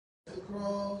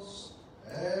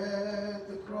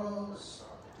the cross,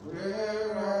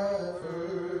 where I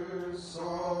first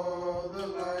saw the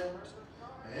light,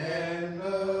 and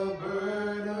the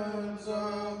burdens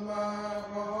of my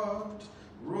heart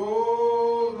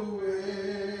rolled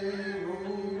away,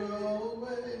 rolled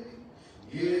away.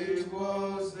 It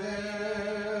was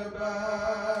there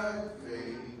by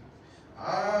faith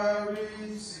I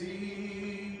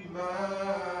received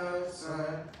my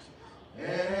sight,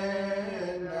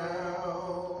 and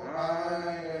now I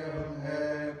am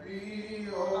happy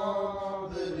all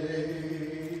the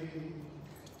day.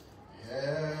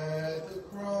 At the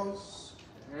cross,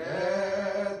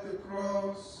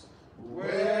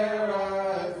 where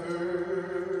I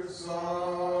first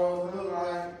saw the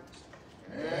light,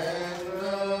 and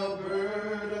the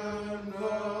burden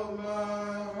of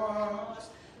my heart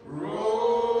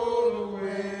rolled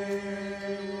away.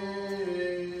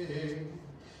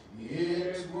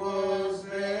 It was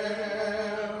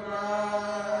there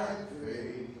by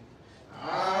faith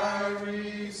I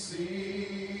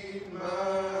received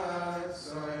my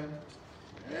sight,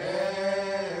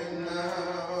 and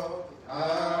now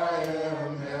I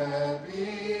am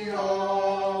happy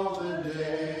all the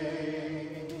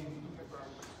day.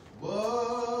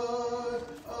 What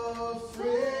a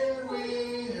friend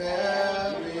we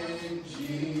have in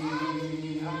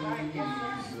Jesus,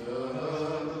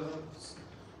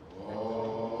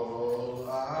 all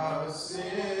our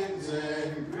sins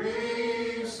and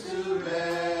griefs to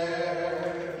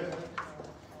bear.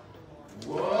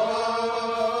 What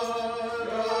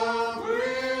a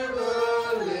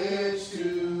privilege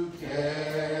to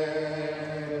carry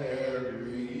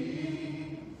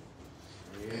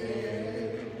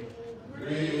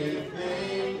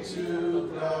everything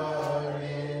to God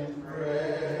in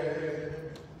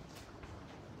prayer.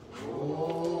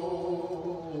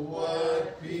 Oh,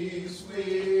 what peace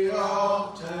we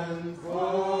often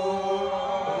forfeit.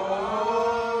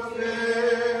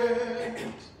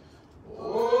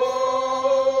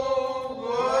 Oh,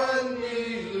 what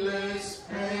needless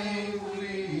pain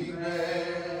we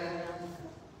bear,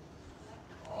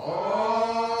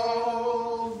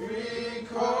 all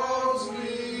because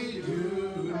we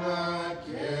do not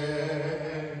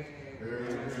carry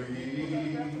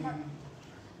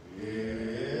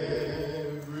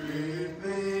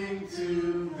everything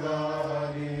to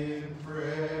God in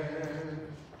prayer.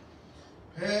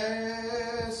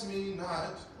 Pass me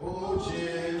not, O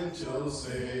gentle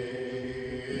Savior,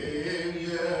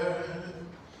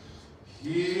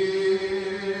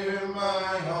 hear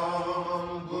my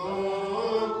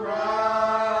humble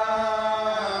cry,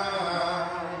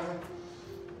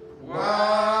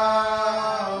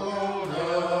 while on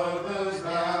others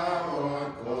thou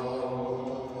art calling.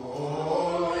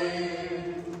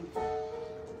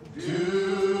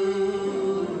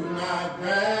 Do not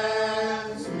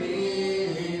pass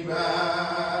me by.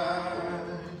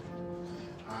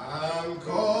 I'm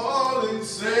calling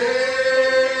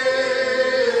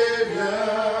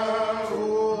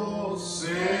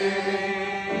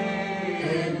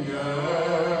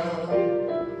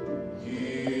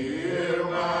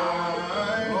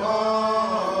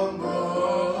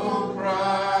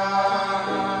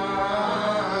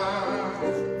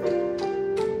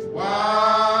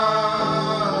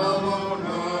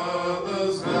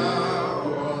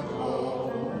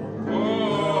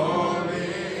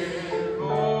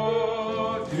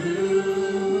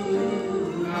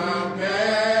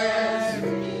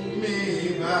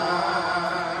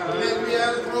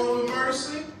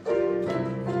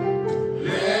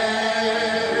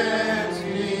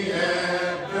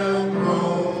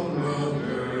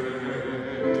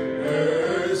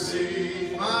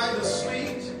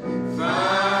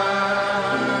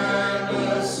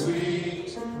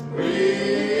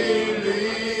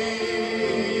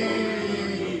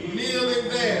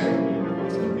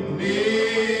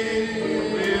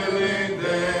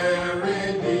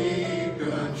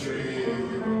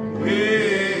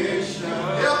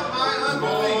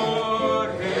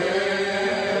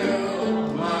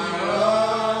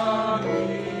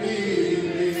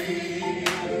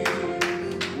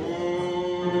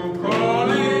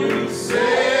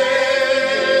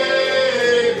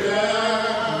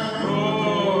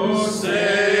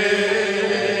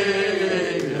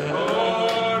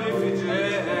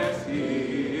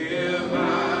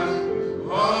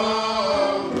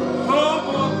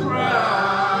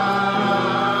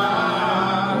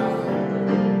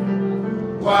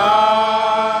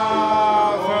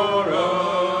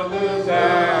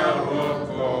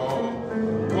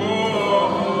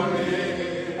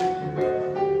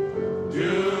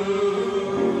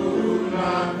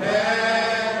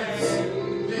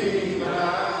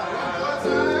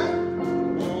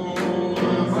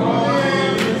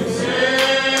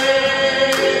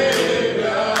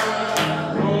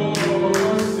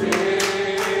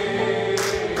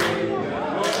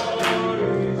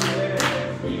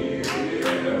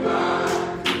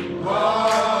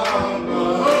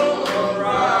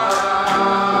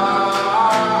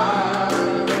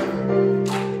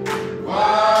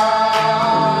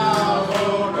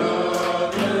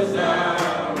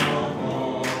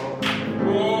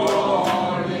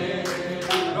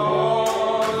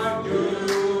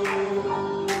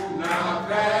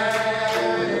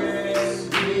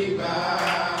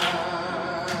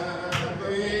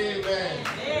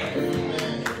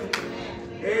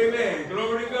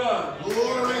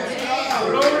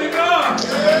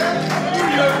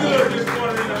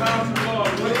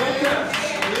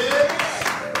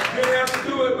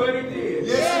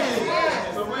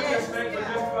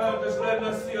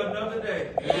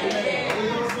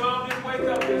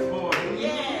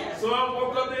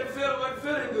wasn't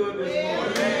feeling good this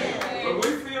morning. But we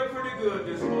feel pretty good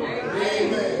this morning.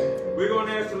 Amen. We're going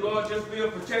to ask the Lord just be a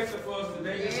protector for us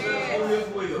today. Just let us do His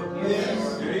will.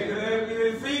 Yes. And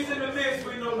if He's in the midst,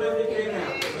 we know that He can't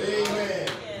happen. Amen.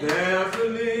 There's a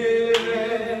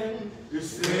living,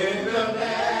 it's in the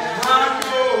land. I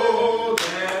know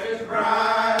that it's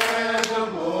bright as the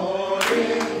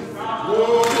morning.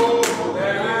 Oh,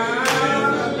 there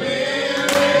is a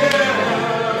living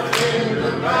in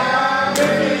the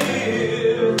valley.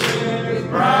 It's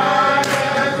bright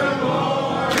as the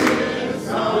morning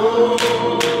sun. Oh,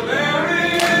 there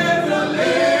is a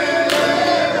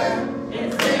living,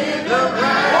 it's in the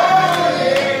valley.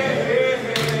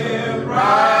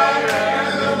 Bright.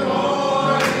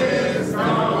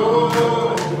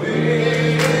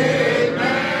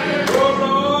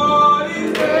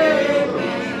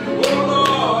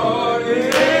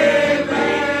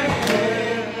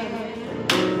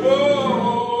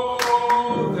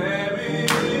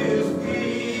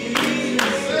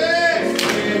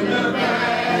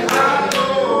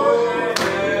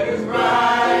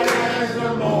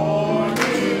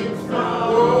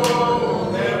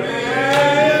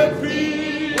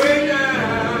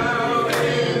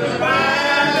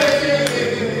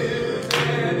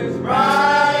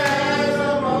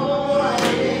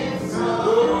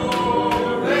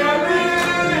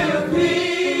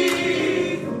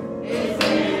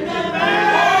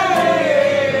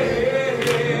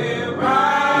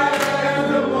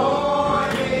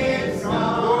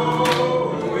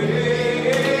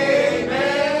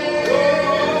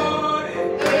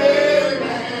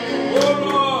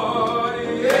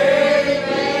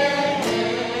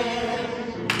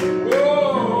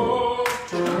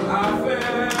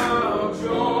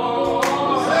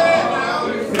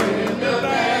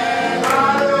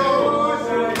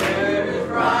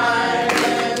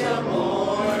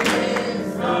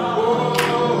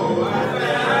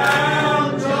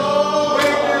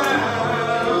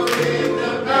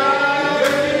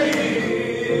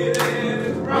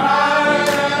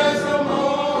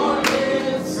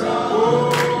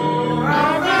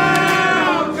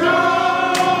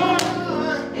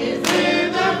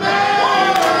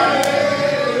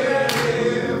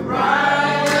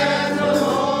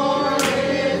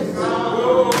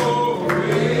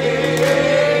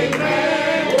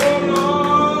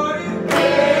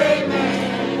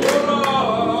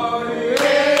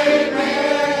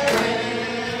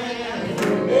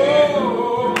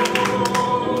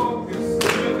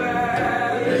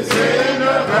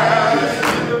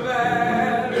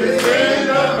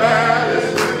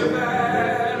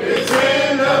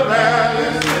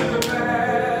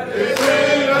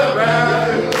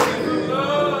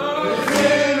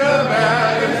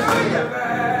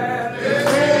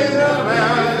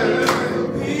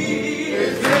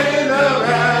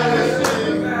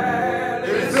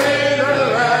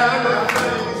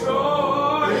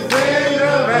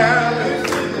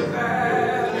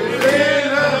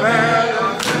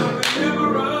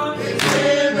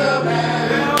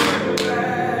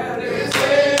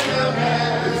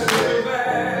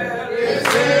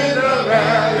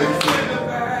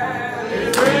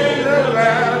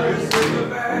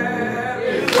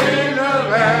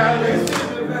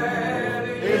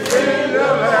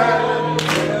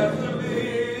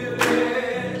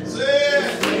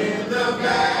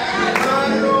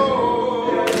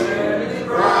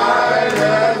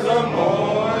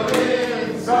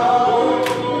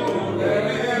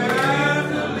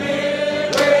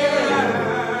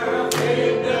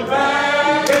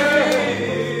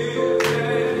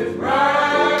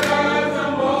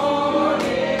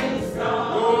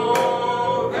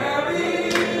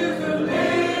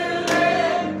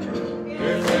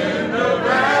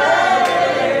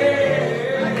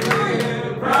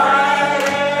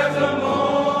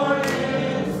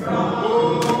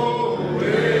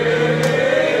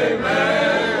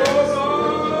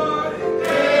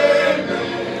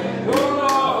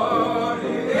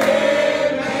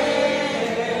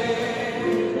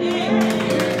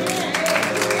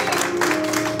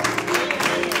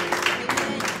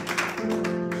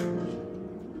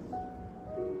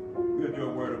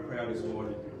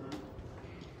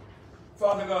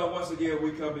 Father God, once again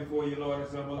we come before you, Lord,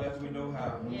 as humble as we know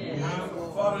how. Yes.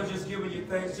 Father, just giving you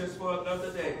thanks just for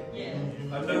another day. Yes.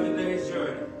 Another day's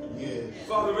journey. Yes.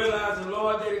 Father, realizing,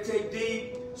 Lord, that it takes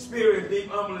deep spirit, deep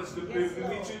humbleness to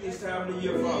reach you this time of the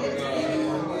year, Father God.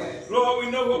 Yes. Lord,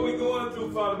 we know what we're going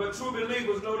through, Father, but true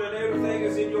believers know that everything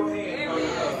is in your hand,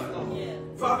 Father God. Yes.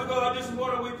 Father God, this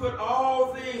morning we put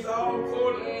all things, all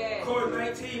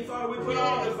COVID-19, Father, we put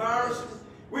all the viruses,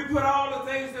 we put all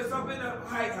the things that's up in the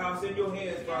White House in your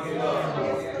hands, Father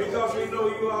God. Because we know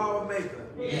you are our maker.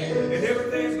 And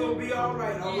everything's going to be all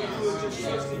right. All we do is just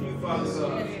trust in you, Father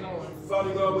God.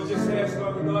 Father God, we just ask,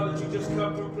 Father God, that you just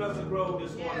come through Pleasant Grove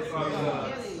this morning, Father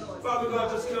God. Father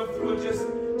God, just come through and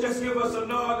just give us a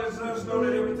nod and let us know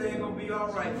that everything going to be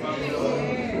all right, Father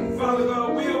God. Father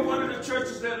God, we are one of the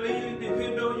churches that lean and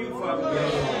depend on you, Father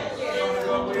God. Father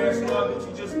God, we ask, Lord, that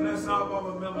you just bless all of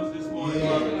our members this morning,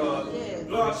 Father God.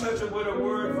 Lord, touch them with a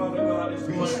word, Father God, this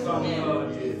morning, Father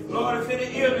God. Lord, if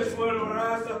any illness will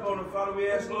rise up on them, Father, we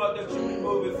ask, Lord, that you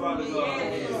remove it, Father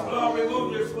God. Lord,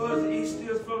 remove it as far as the east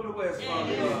is from the west,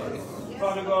 Father God.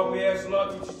 Father God, we ask,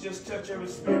 Lord, that you just touch every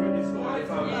spirit this morning,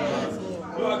 Father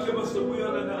God. Lord, give us the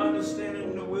will and the understanding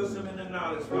and the wisdom and the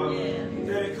knowledge, Father,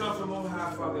 that it comes from on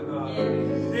high, Father God.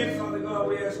 Then, Father God,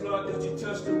 we ask, Lord, that you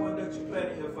touch the one that you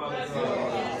planted here, Father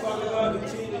God. Father God,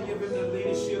 continue to give him the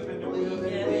leadership and the will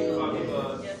that he needs, Father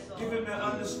God. Give him the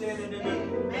understanding and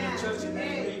the touching that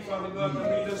he needs, Father God, to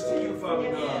lead us to you,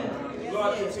 Father God.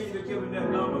 Lord, continue to give him that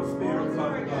humble spirit,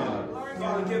 Father God.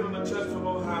 Father, give him a touch from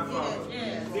on high, Father.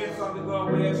 Then, Father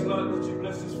God, we ask, Lord, that you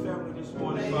bless his family this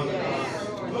morning, Father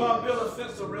God. Lord, build a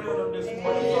fence around them this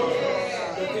morning, Father,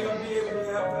 that they'll be able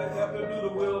to help them do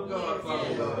the will of God,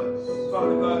 Father God.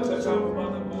 Father God, touch our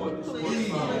motherboard this morning,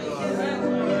 Father God.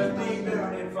 Let us deep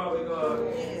down in, Father God.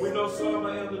 We know some are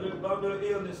under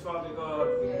illness, Father God,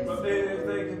 but may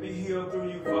everything can be healed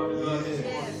through you, Father God, this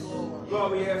morning.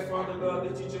 Lord, we ask, Father God,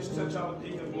 that you just touch our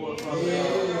deacon board, Father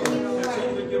God.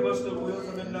 Continue to give us the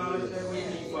wisdom and knowledge that we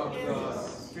need, Father God.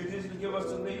 Continue to give us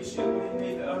the leadership we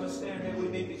need to understand that we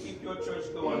need to keep your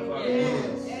church going, Father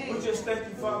God. We just thank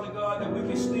you, Father God, that we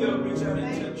can still reach out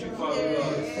and touch you, Father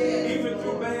God. Even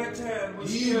through bad times, we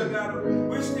still got a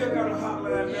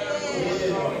hotline down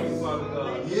there calling you, Father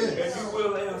God. And you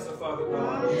will answer, Father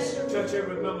God. Touch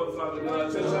every member, Father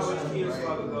God. Touch our kids,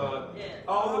 Father God.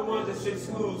 All the ones that's in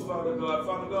schools, Father God.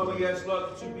 Father God, we ask, Lord,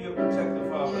 that you be a protector,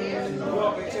 Father.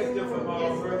 Lord, protect them from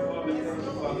all hurt, harm, and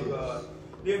danger, Father God.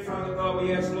 Dear Father God,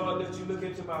 we ask, Lord, that you look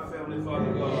into my family,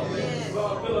 Father God.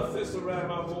 Lord, build a fist around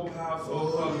my whole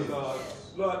household, Father God.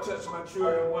 Lord, touch my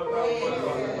children one by one,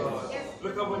 Father God.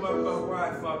 Look over my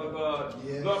wife, Father God.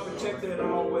 Lord, protect her in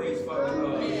all ways, Father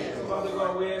God. Father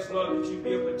God, we ask, Lord, that you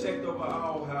be a protector over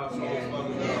our households,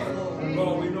 Father God.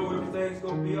 Lord, we know everything's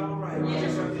going to be all right. We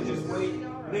just have to just wait,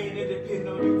 lean and depend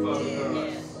on you, Father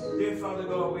God. Then, Father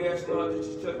God, we ask, Lord, that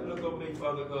you look on me,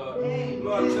 Father God.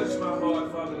 Lord, touch my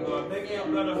heart, Father God. Make me a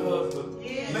better husband.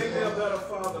 Make me a better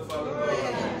father, Father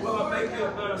God. Lord, make me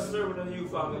a better servant of you,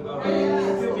 Father God.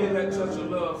 Give me that touch of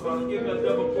love, Father. Give me a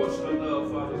double portion of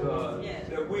love, Father God.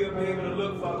 That we'll be able to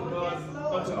look, Father God,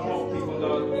 unto all people,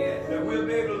 Lord. That we'll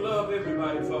be able to love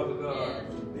everybody, Father God.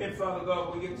 Then, Father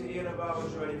God, we get to the end of our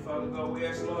journey, Father God. We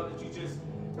ask, Lord, that you just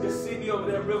see me over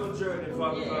that river journey,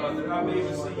 Father God, that I'll be able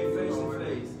to see you face to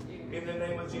face. In the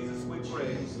name of Jesus, we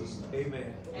pray.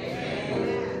 Amen. Amen.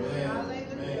 Amen.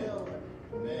 Amen.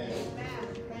 Amen.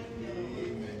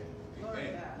 Amen.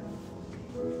 Amen.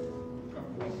 Come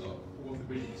with the fourth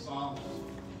division Psalms.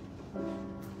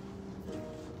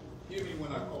 Hear me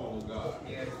when I call, O God.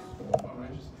 Yes. My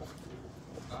righteousness.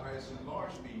 Thou hast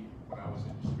enlarged me when I was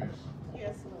in distress.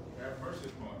 Yes, Lord. Have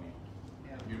mercy upon me.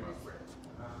 Hear my prayer.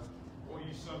 O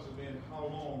you sons of men, how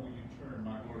long will you turn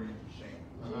my glory into shame?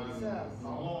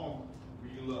 How long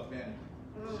will you love vanity?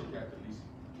 Seek after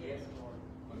leasing. Yes, Lord.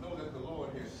 But know that the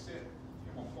Lord has set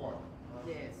him apart.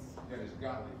 Yes. That is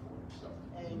godly for himself.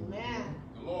 Amen.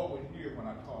 The Lord will hear when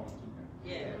I call unto him.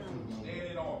 Yes. Stand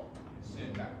in awe and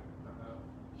sin not.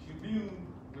 Commune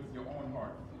with your own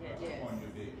heart upon your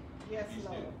bed. Yes, Be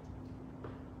Lord. still.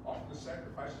 Offer the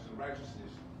sacrifices of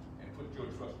righteousness and put your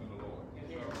trust in the Lord.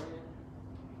 Yes.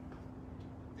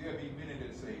 There be many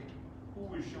that say, who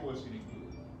will show us any good?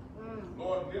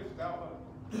 Lord, lift thou up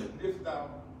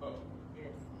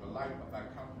Yes. the light of thy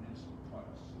countenance upon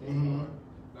us.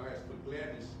 Thou hast put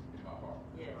gladness in my heart.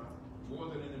 Yes. More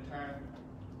than in the time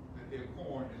that their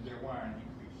corn and their wine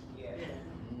increased. Yes.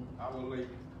 I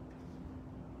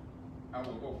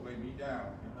will both lay me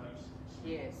down in peace.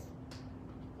 Yes.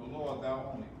 The Lord,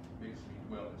 thou only makes me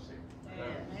well and safe.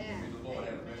 Amen. May the Lord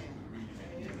add a blessing to the reading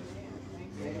and hearing of his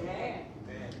word. Amen.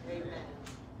 Amen.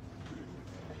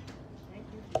 Thank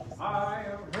you. I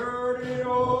have heard it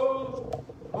all,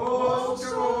 oh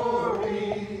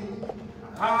story,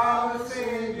 how the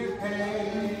Savior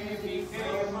came, he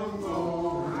came from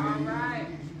glory. All right.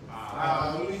 How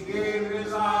he gave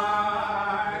his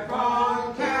life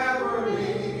on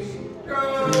Calvary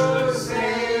to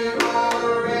save a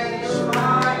wretch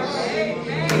like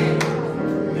me.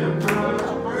 And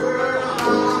prospered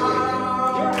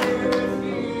our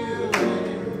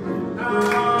healing,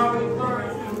 how he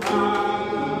first and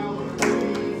power.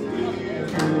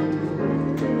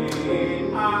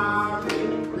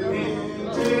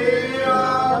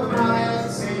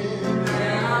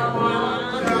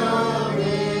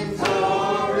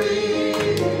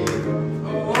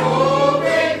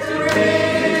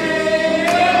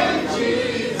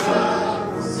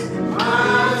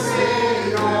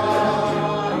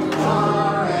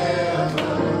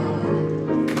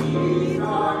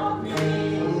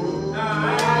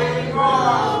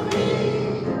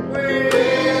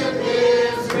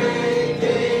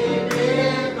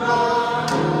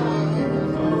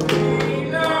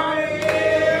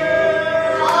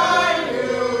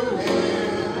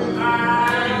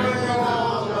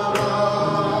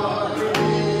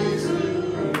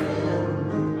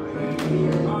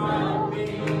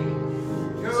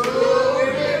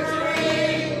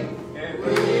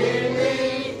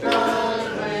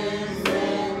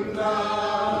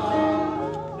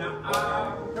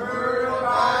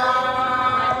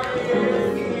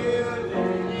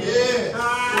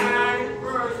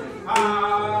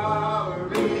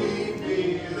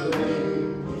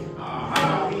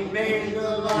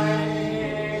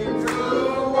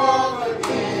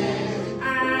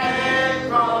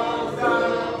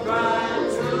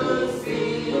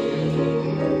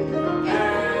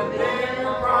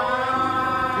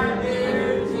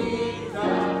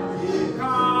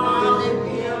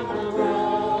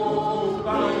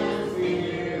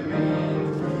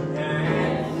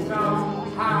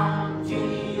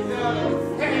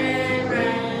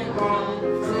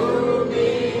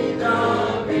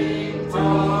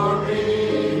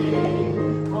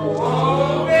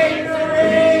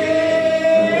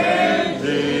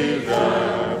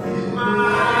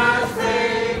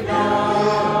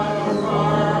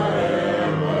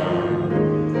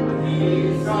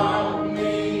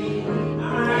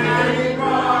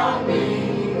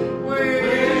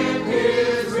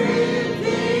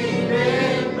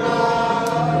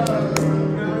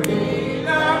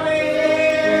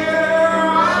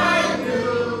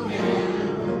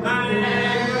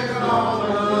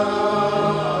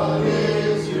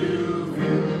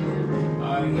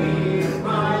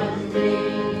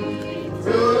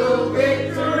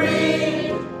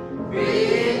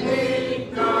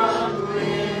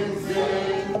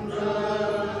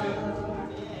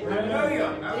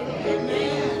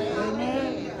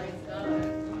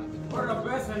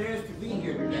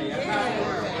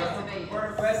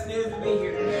 to be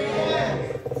here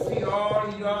today. See all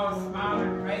of y'all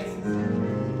smiling faces.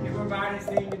 Everybody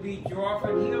seems to be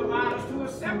joyful. He allowed us to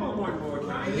assemble one more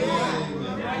time.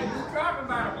 We're talking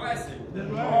about a blessing.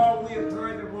 All we have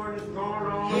heard, the one that's going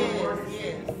on, the one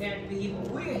that's can't be,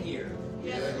 but we're here.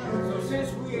 So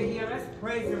since we're here, let's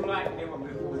praise Him like never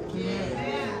before.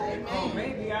 Oh,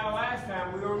 maybe our last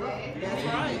time, we don't know. That's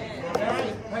right.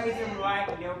 Let's praise Him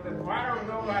like never before. I don't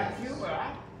know about you, but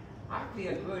I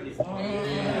feel good this morning.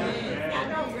 I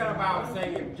know you got about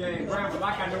singing James Brown, but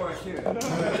like I know I should. The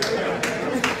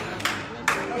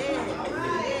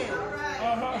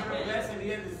blessing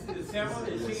is to assemble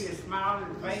and see the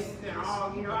smiling faces and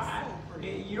all, you know.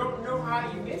 You don't know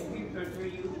how you miss people until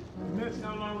you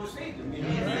no longer see them. You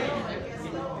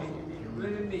know, they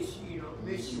really miss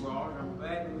you all. And I'm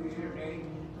glad that we're here today.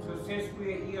 So since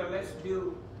we're here, let's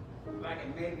do like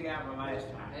it may be our last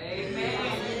time. Amen.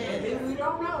 And then we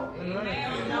don't know.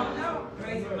 Amen. We don't know.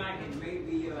 Praise Him like it may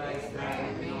be your last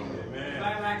time. Amen.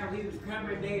 Like if He was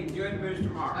coming today and judgment is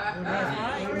tomorrow.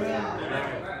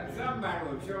 Somebody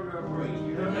will show up praise.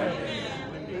 You know that.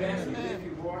 Let's lift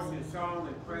your voice in song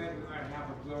and prayer. We're going to have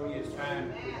a glorious time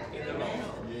in the Lord.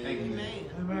 Thank you. Amen.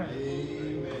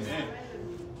 Amen.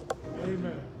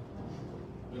 Amen.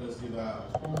 Let us give our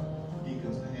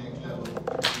deacons a hand clap.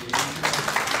 We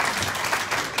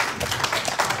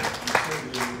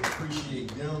certainly appreciate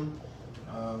them.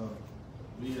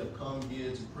 We have come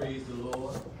here to praise the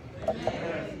Lord. We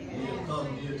have come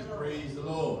here to praise the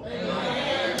Lord.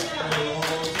 It's been a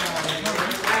long time.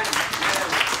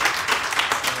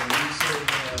 And we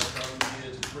certainly have come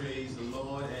here to praise the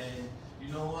Lord. And you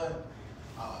know what?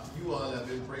 You all have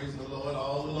been praising the Lord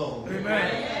all along. Amen.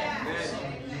 Some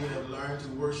of you have learned to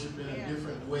worship in a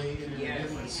different way, in a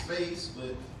different space,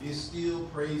 but it's still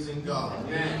praising God.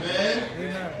 Amen.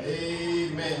 Amen.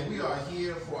 Amen. We are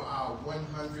here for our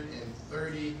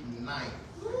 139th.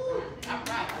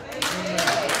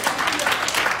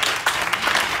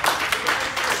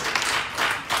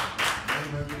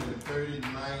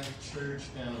 139th church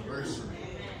anniversary.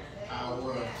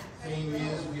 Our theme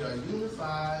is we are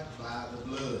unified by the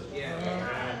blood.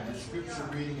 The scripture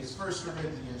reading is 1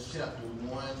 Corinthians chapter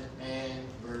 1 and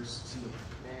verse 2.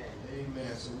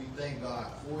 Amen. So we thank God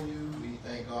for you. We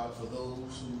thank God for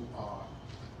those who are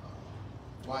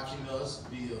watching us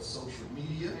via social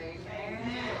media.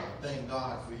 Amen. Thank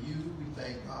God for you. We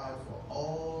thank God for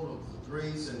all of the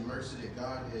grace and mercy that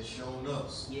God has shown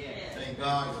us. Thank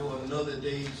God for another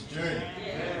day's journey.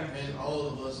 And all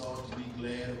of us ought to be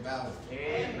glad about it.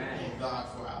 Amen. Thank God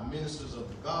for our ministers of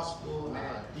the gospel,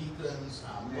 our deacons,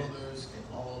 our mothers, and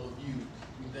all of you.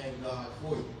 We thank God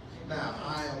for you. Now,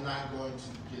 I am not going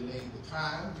to delay the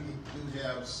time. We do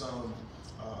have some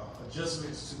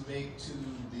adjustments to make to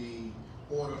the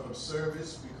order of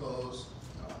service because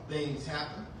things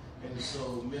happen. And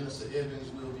so Minister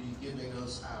Evans will be giving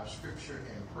us our scripture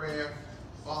and prayer,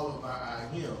 followed by our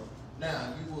hymn.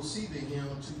 Now, you will see the hymn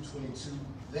 222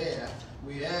 there.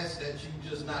 We ask that you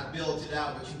just not belt it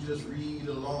out, but you just read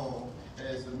along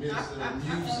as the minister of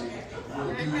music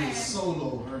will do his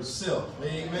solo herself.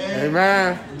 Amen.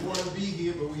 Amen. We want to be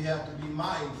here, but we have to be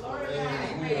mindful as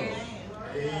well.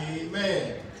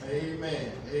 Amen.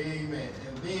 Amen. Amen.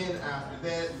 And then after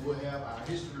that, we'll have our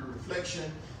history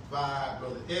reflection by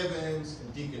Brother Evans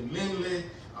and Deacon Lindley.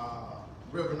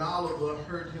 Reverend Oliver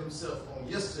hurt himself on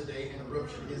yesterday and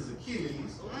ruptured his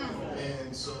Achilles.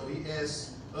 And so he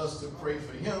asked us to pray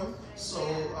for him. So,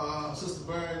 Sister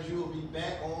Burns, you will be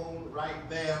back on right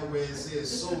there where it says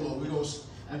solo.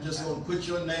 We're just going to put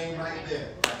your name right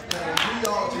there. And we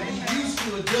ought to be used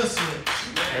to adjustments.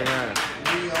 Amen.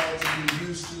 We ought to be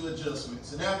used to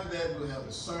adjustments. And after that, we'll have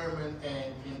a sermon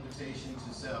and invitation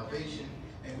to salvation.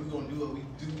 And we're going to do what we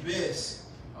do best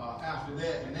after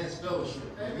that, and that's fellowship.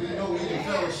 And we know we can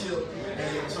fellowship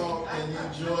and talk and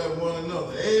enjoy one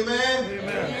another. Amen?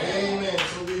 Amen. Amen.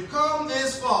 So we've come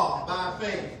this far by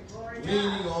faith,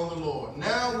 leaning on the Lord.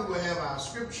 Now we will have our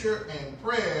scripture and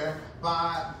prayer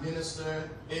by Minister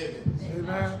Evans. Amen.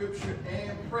 Our scripture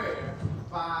and prayer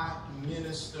by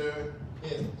Minister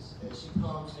Evans. And she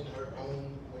comes in her own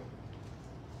way.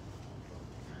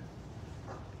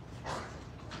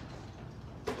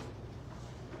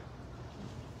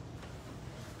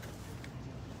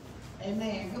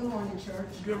 Amen. Good morning,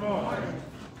 church. Good morning.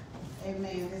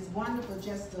 Amen. It's wonderful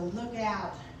just to look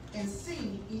out and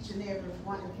see each and every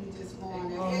one of you this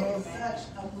morning. It is such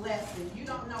a blessing. You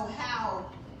don't know how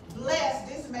blessed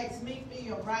this makes me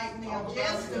feel right now,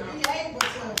 just to be able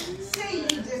to see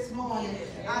you this morning.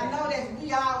 I know that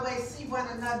we always see one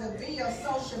another via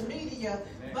social media,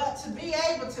 but to be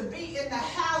able to be in the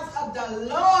house of the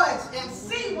Lord and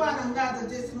see one another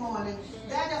this morning,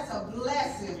 that is a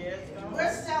blessing.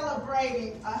 We're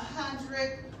celebrating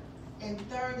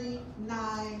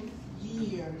 139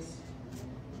 years.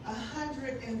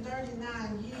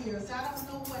 139 years. I don't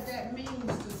know what that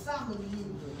means to some of you,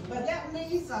 but that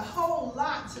means a whole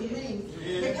lot to me,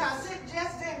 because it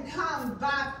just didn't come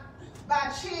by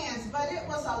chance, but it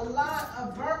was a lot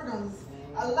of burdens,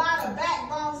 a lot of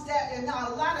backbones and a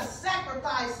lot of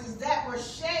sacrifices that were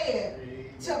shed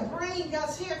to bring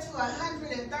us here to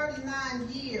 139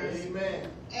 years. Amen.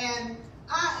 And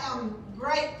I am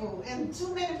grateful, and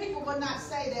too many people will not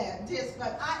say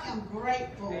but I am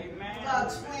grateful for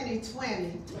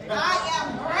 2020. I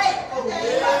am grateful for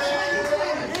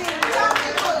 2020. Some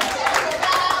people tell you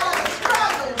about all the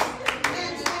struggles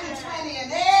in 2020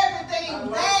 and everything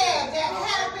bad that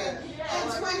happened in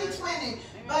 2020.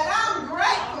 But I'm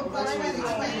grateful for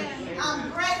 2020. I'm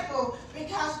grateful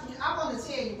because I want to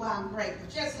tell you why I'm grateful.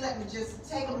 Just let me just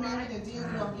take a minute and then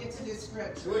we're going to get to this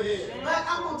scripture. But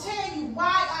I'm going to tell you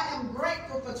why I am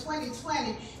grateful for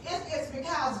 2020. It's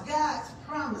because God's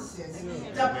promises,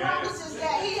 the promises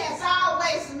that He has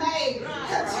always made,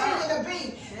 continue to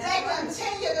be. They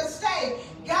continue to stay.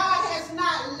 God has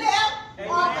not left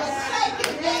or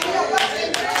forsaken any of us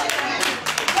in 2020.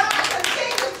 God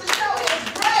continues to show His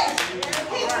grace,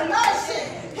 His mercy,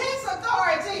 His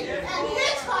authority, and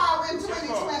His power in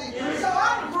 2020. So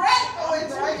I'm grateful in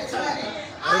 2020.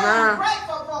 I am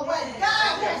grateful for what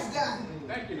God has done.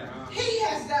 He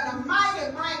has done a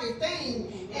mighty, mighty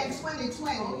thing in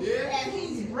 2020, and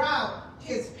He's brought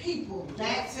His people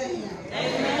back to Him.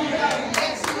 Amen.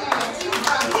 He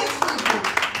brought His people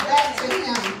back to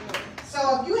Him. So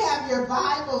if you have your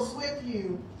Bibles with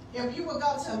you, if you will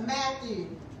go to Matthew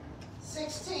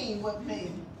 16 with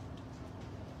me.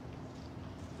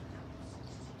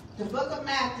 The book of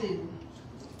Matthew,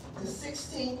 the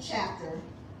 16th chapter,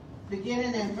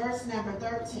 beginning in verse number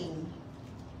 13.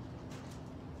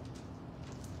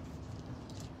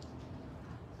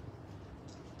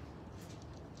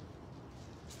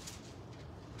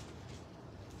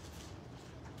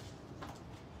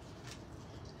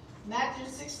 Matthew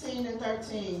 16 and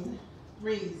 13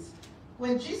 reads,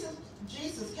 When Jesus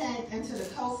came into the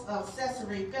coast of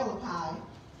Caesarea Philippi,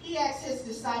 He asked His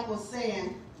disciples,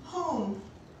 saying, Whom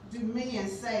do men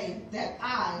say that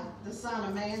I, the Son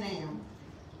of Man, am?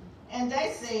 And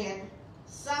they said,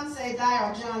 Some say thou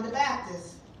art John the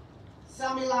Baptist,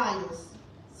 some Elias,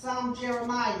 some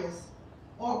Jeremiah,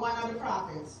 or one of the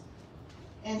prophets.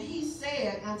 And He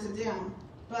said unto them,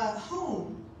 But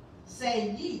whom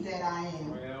say ye that I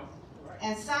am?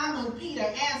 And Simon Peter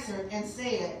answered and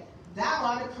said, Thou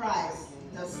art the Christ,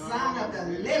 the Son of the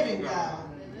living God.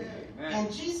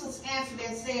 And Jesus answered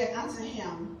and said unto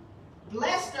him,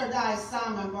 Blessed are thou,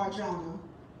 Simon Bar-Jonah,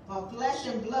 for flesh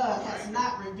and blood has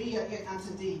not revealed it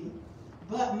unto thee,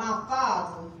 but my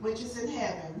Father which is in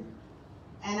heaven.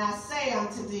 And I say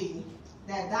unto thee,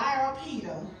 that thou art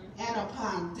Peter, and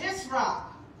upon this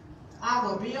rock I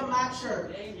will build my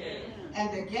church,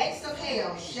 and the gates of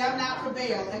hell shall not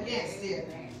prevail against it.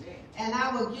 And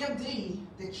I will give thee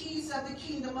the keys of the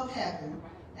kingdom of heaven,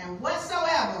 and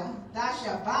whatsoever thou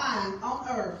shalt bind on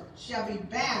earth shall be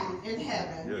bound in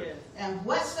heaven, and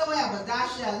whatsoever thou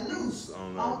shalt loose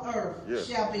on earth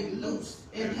shall be loosed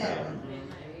in heaven.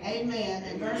 Amen.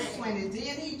 And verse 20,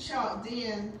 Then he charged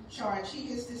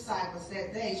his disciples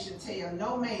that they should tell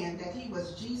no man that he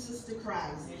was Jesus the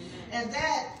Christ. And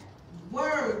that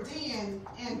word then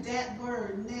and that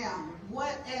word now,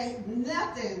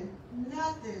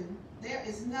 there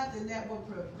is nothing that will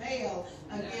prevail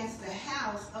against the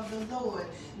house of the Lord.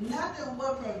 Nothing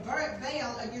will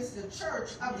prevail against the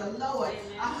church of the Lord.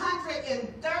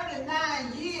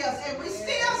 139 years, and we're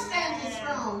still standing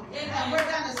strong. And we're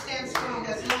going to stand strong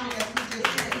as long as we just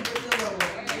stay with the Lord.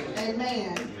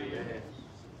 Amen.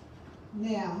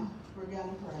 Now, we're going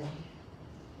to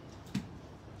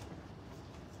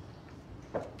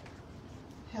pray.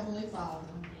 Heavenly Father,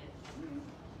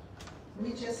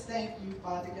 we just thank you,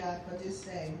 Father God, for this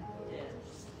day.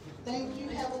 Thank you,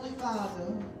 Heavenly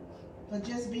Father, for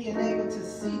just being able to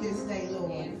see this day,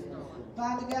 Lord.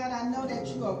 Father God, I know that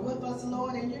you are with us,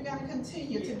 Lord, and you're going to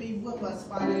continue to be with us,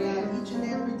 Father God, each and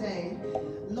every day.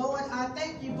 Lord, I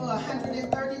thank you for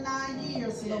 139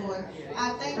 years, Lord.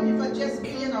 I thank you for just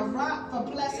being a rock for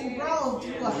Blessing Grove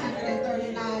through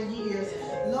 139 years.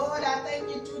 Lord, I thank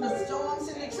you through the storms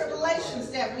and the tribulations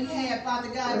that we had, Father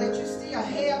God, that you still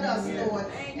held us, Lord,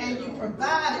 and you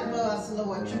provided for us,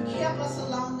 Lord. You kept us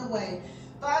along the way.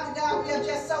 Father God, we are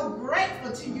just so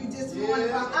grateful to you this morning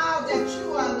for all that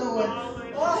you are, Lord.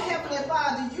 Oh, Heavenly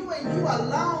Father, you and you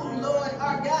alone, Lord,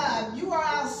 are God. You are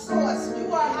our source.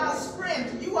 You are our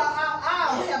strength. You are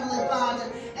our Heavenly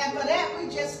Father. And for that,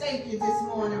 we just thank you this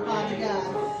morning, Father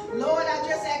God. Lord, I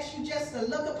just ask you just to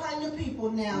look upon your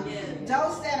people now.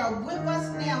 Those that are with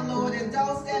us now, Lord, and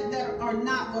those that are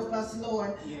not with us,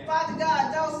 Lord. Father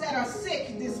God, those that are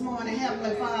sick this morning,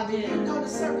 Heavenly Father, you know the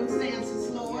circumstances,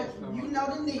 Lord. You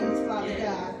know the needs, Father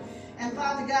God. And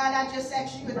Father God, I just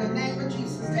ask you in the name of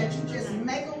Jesus that you just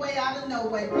make a way out of no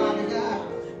way, Father God.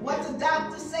 What the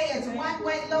doctor says one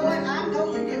way, Lord, I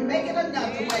know you can make it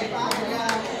another way, Father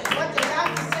God. What the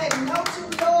doctor said no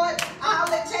to, Lord, all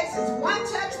it takes is one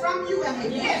touch from you and a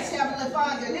yes, Heavenly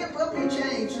Father, and it will be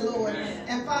changed, Lord.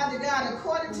 And Father God,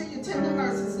 according to your tender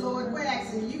mercies, Lord, we're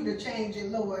asking you to change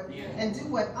it, Lord, and do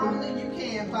what only you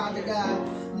can, Father God.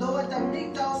 Lord, don't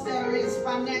meet those that are in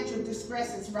financial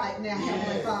distresses right now,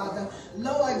 Heavenly Father.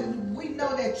 Lord, we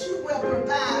know that you will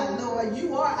provide, Lord.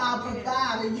 You are our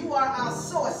provider. You are our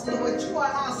source, Lord. You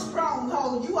are our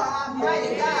stronghold. You are our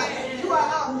mighty God. You are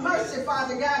our mercy,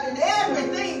 Father God. And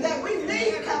everything that we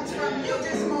need comes from you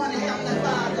this morning, Heavenly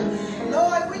Father.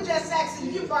 Lord, we just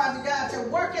asking you, Father God, to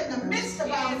work in the midst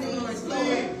of our needs,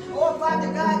 Lord. Oh,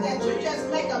 Father God, that you just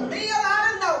make a meal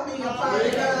out of no meal,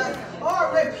 Father God.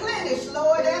 Or replenish,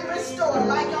 Lord, and restore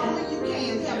like only you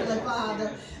can, Heavenly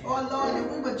Father. Oh, Lord, and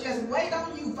we would just wait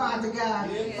on you, Father God,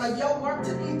 for your work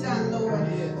to be done, Lord.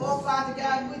 Oh, Father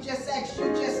God, we just ask you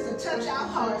just to touch our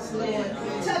hearts, Lord.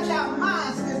 Touch our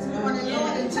minds this morning,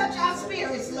 Lord, and touch our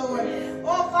spirits, Lord.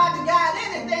 Oh, Father God,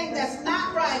 anything that's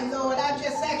not right, Lord, I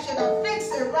just ask you to fix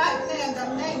it right now in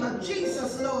the name of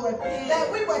Jesus, Lord.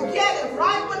 That we would get it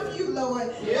right with you,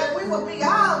 Lord. That we will be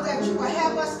all that you will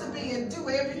have us to be and do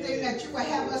everything that you will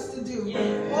have us to do.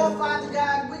 Oh, Father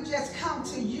God, we just come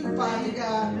to you, Father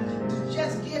God,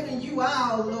 just giving you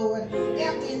all, Lord,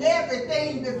 emptying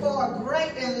everything before a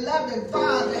great and loving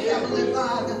Father, Heavenly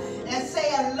Father, and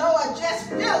saying, Lord, just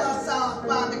fill us up,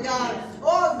 Father God.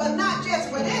 Oh, but not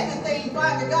just with anything,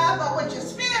 Father God, but with your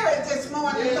spirit this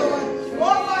morning, Lord.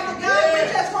 Oh, Father God,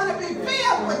 we just want to be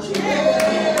filled with you,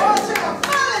 oh, to the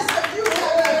fullest of you,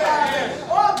 Heavenly Father.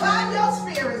 Oh, by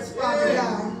your spirits, Father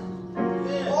God.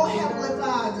 Oh, Heavenly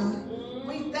Father,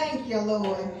 we thank you,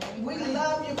 Lord. We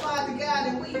love you, Father God,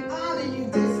 and we honor you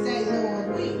this day,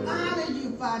 Lord. We honor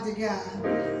you, Father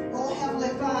God. Oh, Heavenly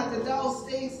Father, those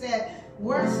things that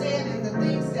were said and the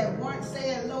things that weren't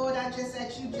said, Lord, I just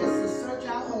ask you just to search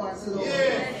our hearts, Lord,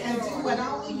 and do what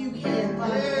only you can,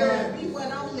 Father God. Be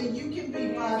what only you can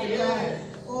be, Father God.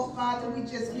 Oh, Father, we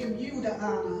just give you the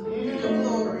honor, you the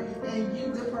glory, and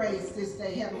you the praise this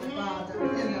day, Heavenly Father.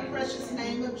 In the precious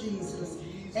name of Jesus.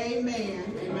 Amen.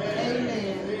 Amen.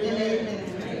 Amen. And amen.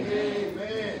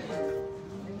 Amen.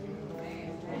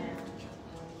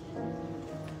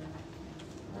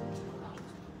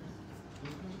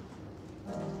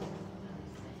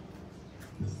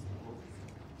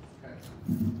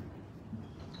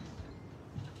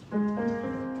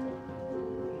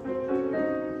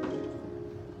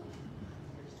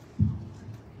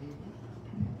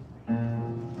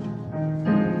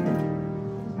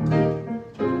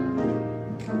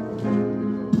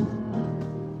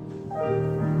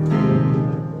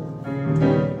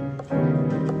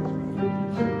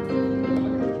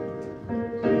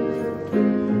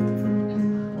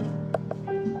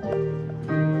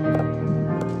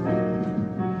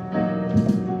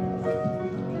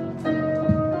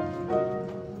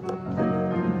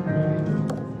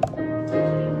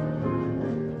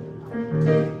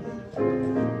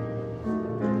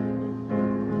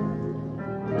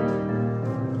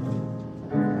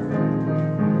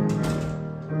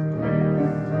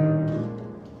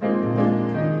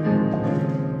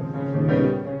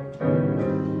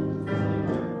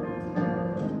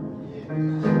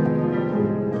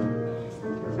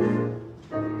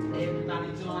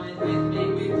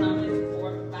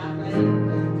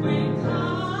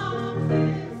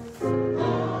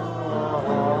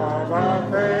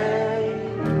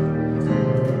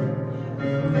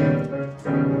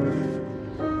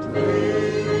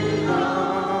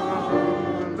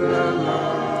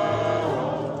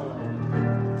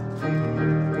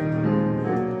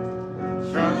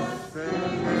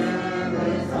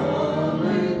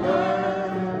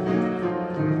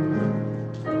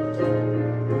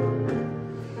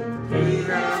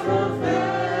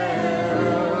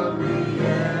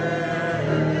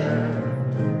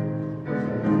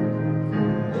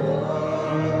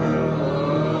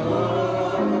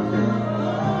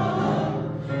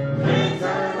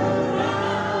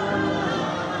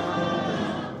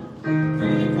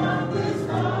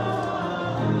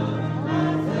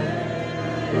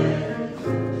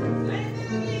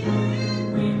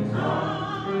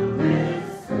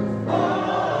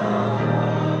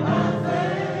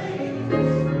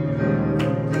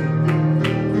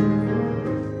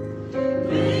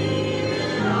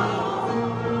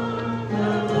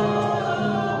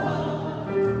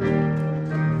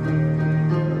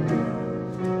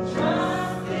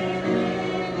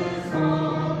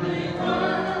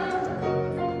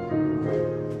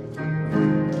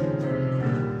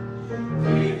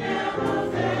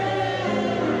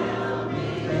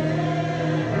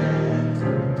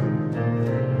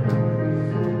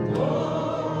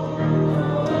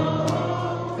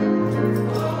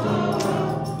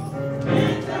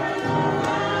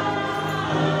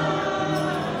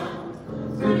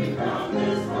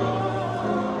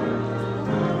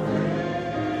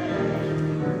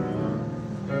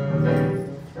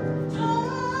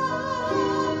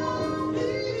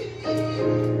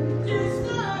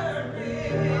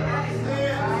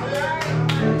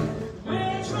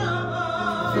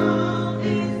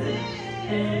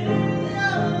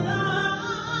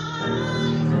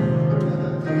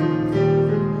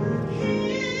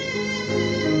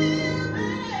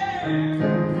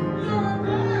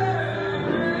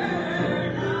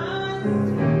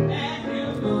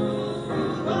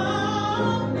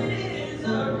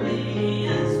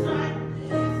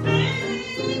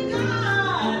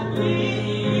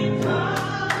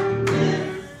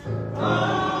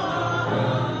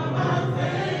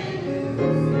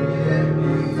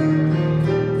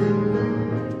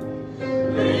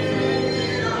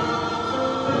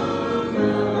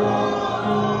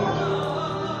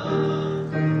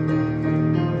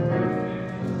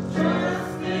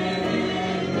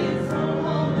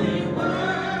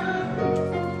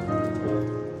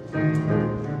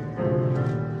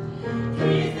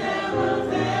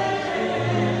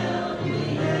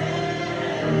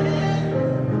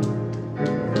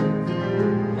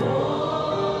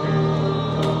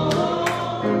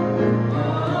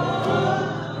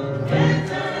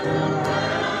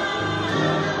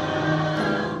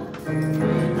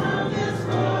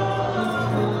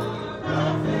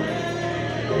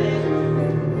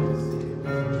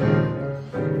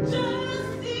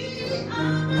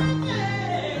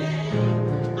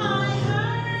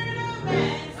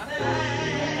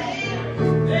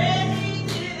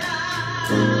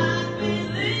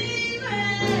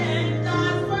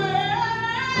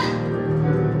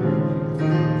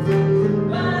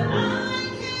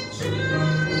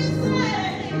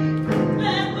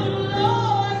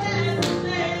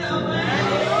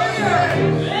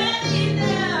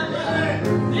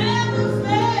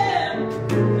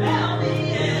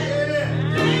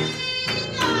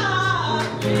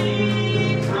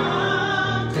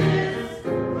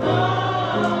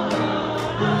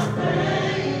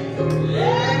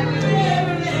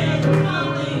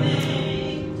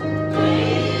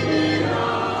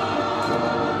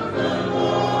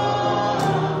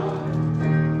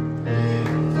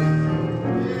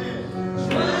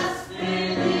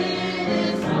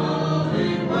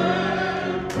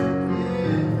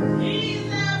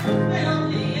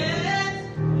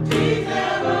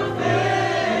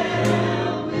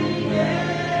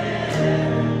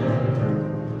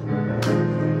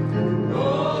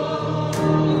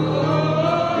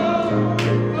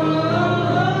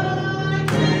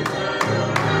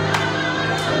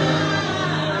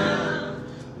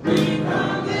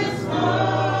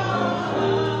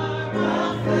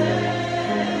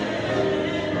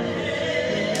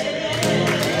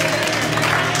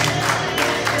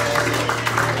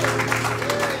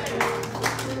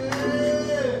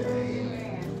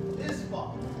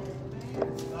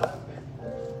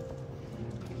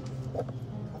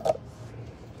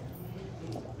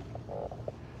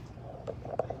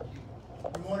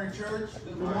 Church.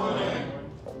 Good morning.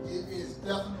 It is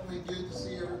definitely good to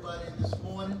see everybody this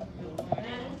morning.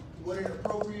 What an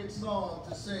appropriate song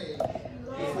to sing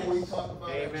before we talk about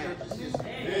our church's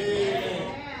history.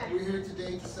 We're here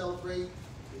today to celebrate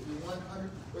the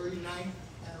 139th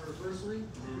anniversary.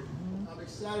 I'm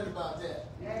excited about that.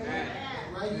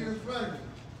 And right here in front of me,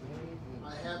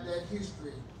 I have that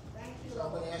history. So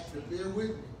I'm going to ask you to bear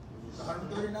with me. It's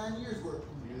 139 years worth.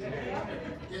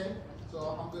 Okay? So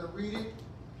I'm going to read it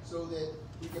so that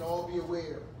we can all be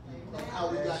aware of how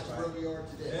we got to where we are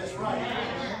today. That's right.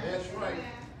 That's right.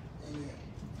 Amen.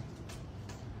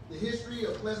 The history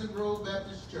of Pleasant Grove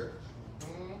Baptist Church.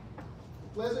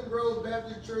 Pleasant Grove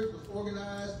Baptist Church was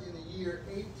organized in the year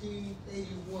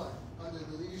 1881 under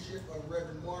the leadership of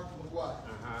Reverend Mark McGuire.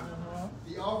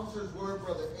 The officers were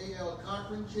Brother A.L.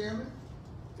 Cochran, Chairman,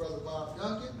 Brother Bob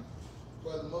Duncan,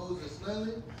 Brother Moses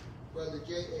Lindley, Brother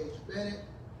J.H. Bennett,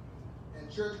 and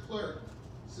church clerk,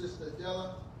 Sister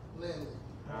Della Lindley.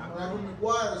 Reverend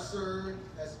McGuire served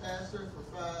as pastor for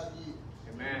 5 years.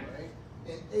 Amen. Right?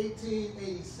 In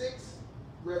 1886,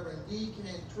 Reverend D.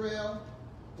 Cantrell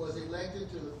was elected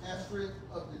to the pastorate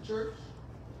of the church.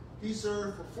 He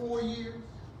served for 4 years.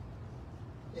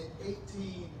 In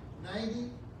 1890,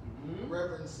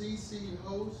 Reverend C.C.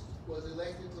 Host was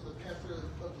elected to the pastorate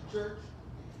of the church.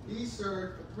 He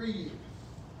served for 3 years.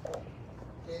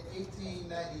 In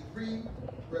 1893,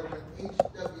 Reverend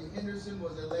H.W. Henderson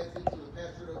was elected to the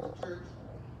pastorate of the church.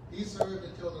 He served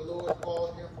until the Lord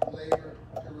called him from labor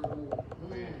to reward.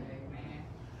 Amen.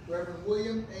 Reverend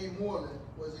William A. Moreland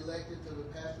was elected to the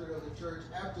pastorate of the church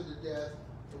after the death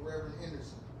of Reverend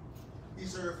Henderson. He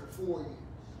served for 4 years.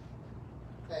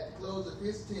 At the close of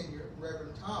his tenure,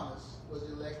 Reverend Thomas was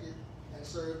elected and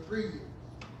served 3 years.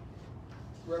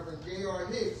 Reverend J.R.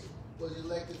 Hicks was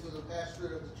elected to the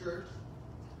pastorate of the church.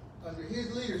 Under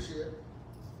his leadership,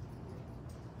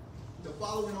 the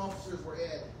following officers were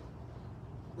added.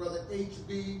 Brother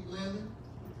H.B. Lindley,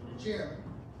 chairman.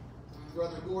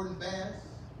 Brother Gordon Bass,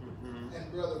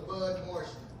 and Brother Bud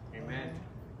Marshall. Amen.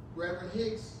 Reverend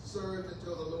Hicks served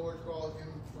until the Lord called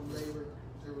him from labor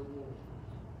to reward.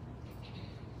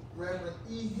 Reverend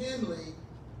E. Henley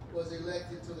was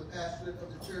elected to the pastorate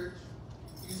of the church.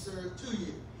 He served 2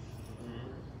 years.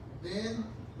 Then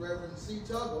Reverend C.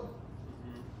 Tuggle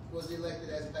was elected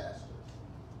as pastor.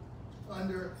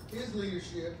 Under his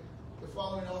leadership, the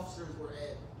following officers were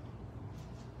added.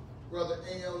 Brother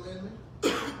A.L. Lindley,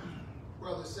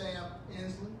 Brother Sam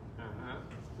Inslee,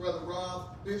 Brother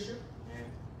Rob Bishop,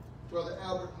 Brother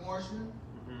Albert Marshman,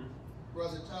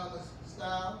 Brother Thomas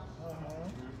Stiles,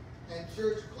 and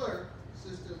church clerk,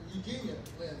 Sister Eugenia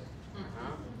Lindley.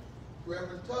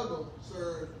 Reverend Tuggle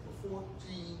served for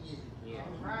 14 years. Yeah.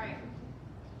 Right.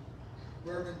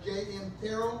 Reverend J.M.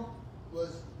 Terrell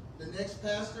was the next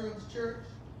pastor of the church.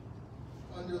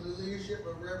 Under the leadership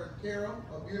of Reverend Terrell,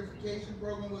 a beautification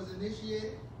program was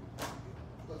initiated.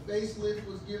 A facelift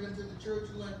was given to the church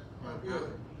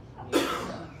building.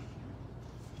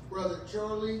 Brother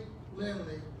Charlie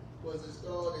Lindley was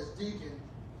installed as deacon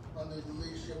under the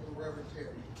leadership of Reverend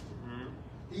Terrell.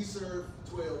 He served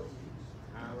 12 years.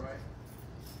 All right.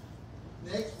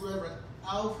 Next, Reverend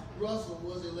Alf Russell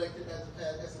was elected as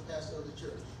the pastor of the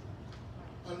church.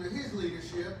 Under his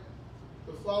leadership,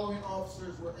 the following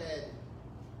officers were added.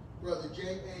 Brother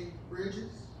J.A.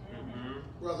 Bridges,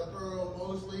 Brother Earl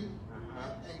Mosley,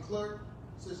 and clerk,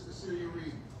 Sister Celia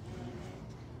Reed.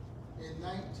 In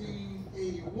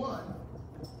 1981,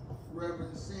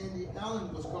 Reverend Sandy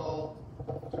Allen was called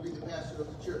to be the pastor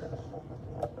of the church.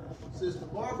 Sister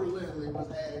Barbara Lindley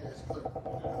was added as clerk.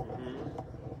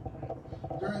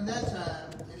 During that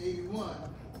time, in 81,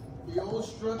 the old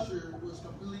structure was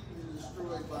completely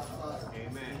destroyed by fire.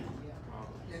 Amen.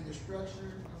 And the structure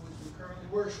in which we currently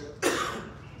worship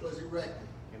was erected.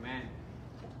 Amen.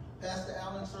 Pastor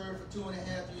Allen served for 2.5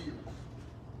 years.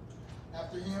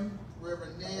 After him,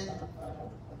 Reverend Ned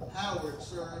Howard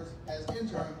served as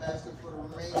interim pastor for the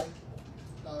remaining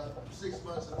 6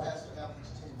 months of Pastor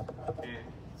Allen's tenure. Amen.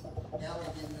 Now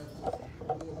we're getting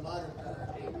up to more modern time.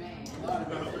 Amen. A lot of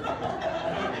us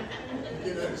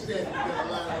you can understand because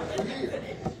a lot of us are here.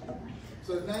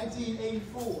 So in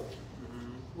 1984,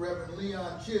 Reverend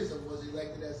Leon Chisholm was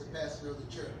elected as the pastor of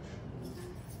the church.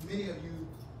 Many of you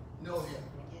know him.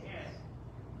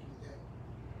 Okay.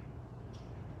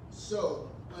 So,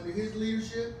 under his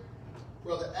leadership,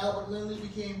 Brother Albert Lindley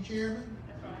became chairman.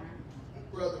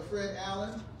 Brother Fred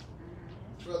Allen,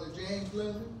 Brother James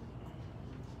Lindley,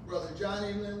 Brother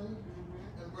Johnny Lindley,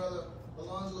 and Brother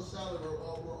Alonzo Salazar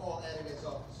were all added as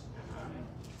officers.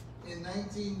 In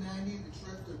 1990,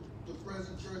 the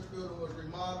present church building was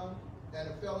remodeled, and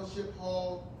a fellowship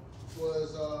hall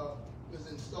was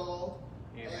installed,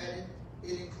 added.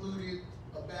 It included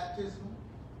a baptismal,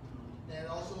 and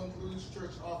also includes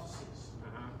church offices.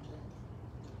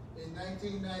 In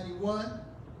 1991,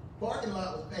 parking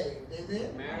lot was paved. Amen?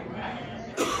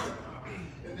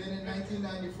 And then in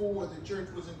 1994, the church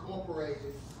was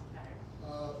incorporated.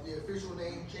 The official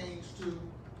name changed to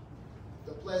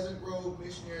the Pleasant Grove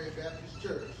Missionary Baptist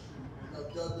Church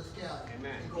of Douglas County.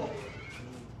 Amen.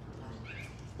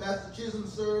 Pastor Chisholm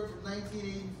served from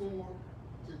 1984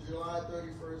 to July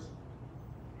 31st,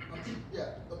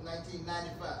 of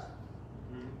 1995.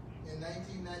 In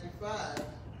 1995,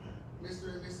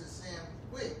 Mr. and Mrs. Sam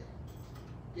Quick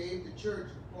gave the church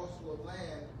a parcel of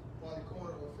land on the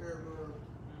corner of Fairburn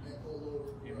and Old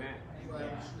Amen. Right on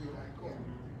the street on the corner.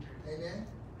 Amen.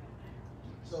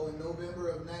 So in November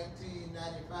of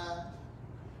 1995,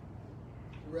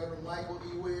 Reverend Michael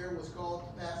E. Ware was called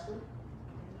to pastor.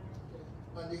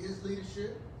 Under his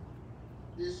leadership,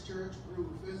 this church grew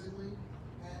physically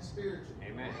and spiritually.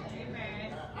 Amen.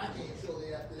 Amen. I came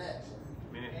shortly after that.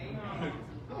 Amen.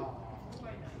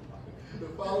 The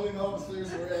following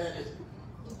officers were added: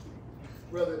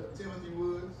 Brother Timothy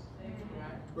Woods,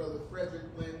 Brother Frederick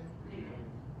Lynn,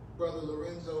 Brother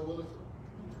Lorenzo Williford,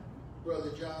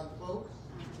 Brother John Folks,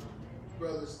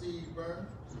 Brother Steve Byrne,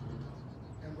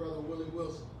 and Brother Willie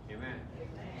Wilson. Amen.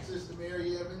 Sister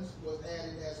Mary Evans was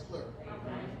added as clerk.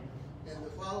 And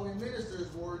the following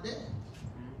ministers were ordained: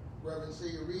 Reverend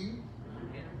Celia Reed,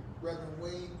 Reverend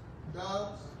Wayne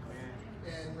Dobbs,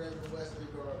 and Reverend Wesley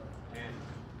Gardner.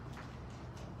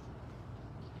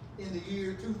 In the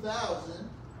year 2000,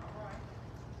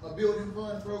 a building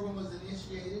fund program was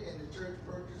initiated and the church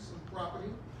purchased some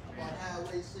property on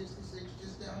Highway 66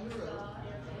 just down the road.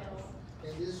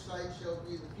 And this site shall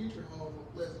be the future home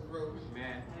of Pleasant Grove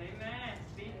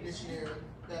Missionary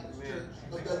Baptist Church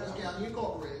of Douglas County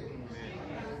Incorporated.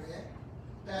 Amen.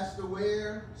 Pastor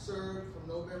Ware served from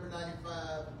November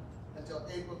 95 until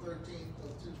April 13th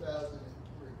of 2003.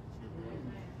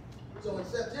 So in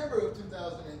September of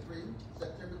 2003,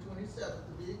 September 27th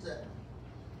to be exact,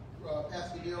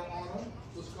 Pastor Dale Arnold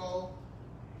was called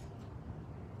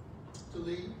to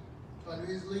lead. Under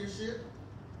his leadership,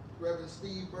 Reverend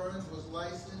Steve Burns was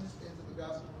licensed into the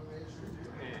gospel ministry.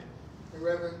 And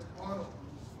Reverend Arnold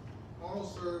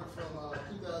served from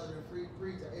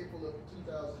 2003 to April of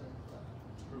 2005.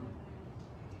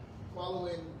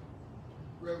 Following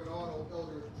Reverend Arnold,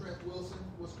 Elder Trent Wilson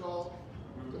was called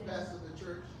to pastor the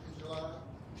church in July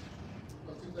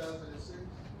of 2006.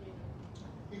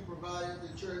 He provided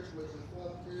the church with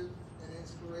informative and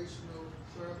inspirational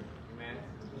sermons. Amen.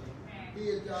 He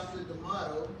adopted the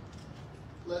motto,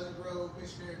 Pleasant Grove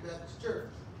Missionary Baptist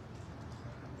Church.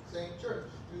 Same church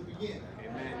to begin.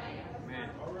 Amen. Amen.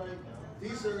 All right. He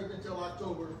served until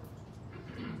October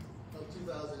of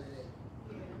 2008.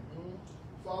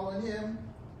 Following him,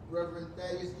 Reverend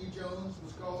Thaddeus E. Jones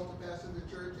was called to pastor the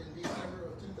church in December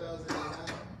of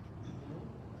 2009.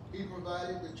 He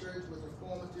provided the church with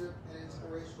informative and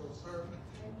inspirational sermons.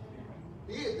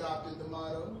 He adopted the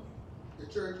motto, the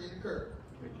church in the curve.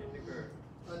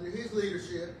 Under his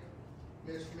leadership,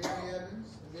 Minister Mary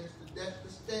Evans and Minister Dexter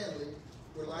Stanley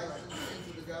were licensed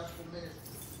into the gospel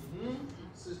ministry.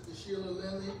 Sister Sheila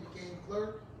Lindley became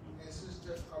clerk, and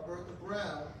Sister Alberta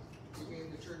Brown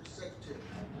became the church secretary.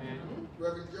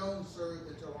 Reverend Jones served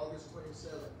until August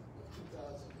 27th of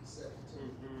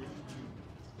 2017.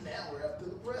 Now we're up to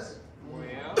the present. Well,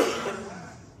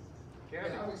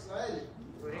 and I'm excited.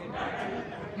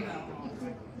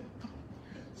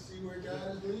 See where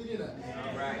God is leading us.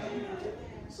 All right.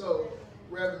 So,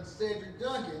 Reverend Cedric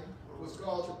Duncan was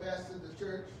called to pastor the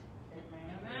church.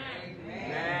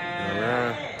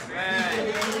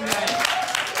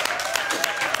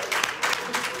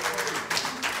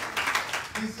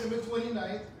 December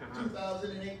 29th,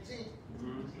 2018.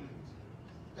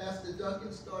 Pastor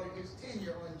Duncan started his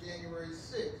tenure on January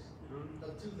 6th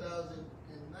of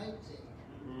 2019.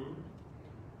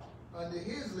 Under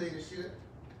his leadership,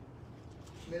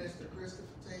 Minister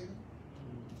Christopher Tatum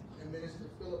and Minister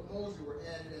Philip Mosey were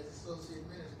added as associate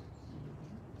ministers.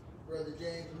 Brother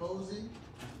James Mosey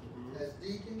as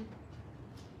deacon,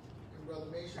 and Brother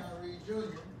Mayshawn Reed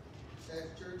Jr. as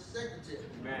church secretary.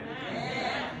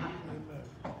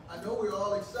 I know we're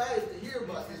all excited to hear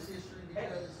about this history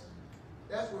because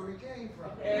that's where we came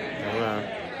from.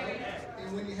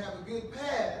 And when you have a good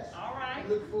past,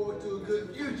 you look forward to a good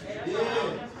future.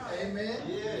 Amen.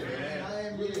 And I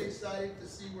am really excited to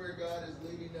see where God is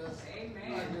leading us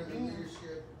under the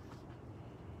leadership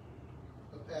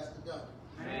of Pastor Duncan.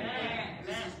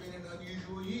 This has been an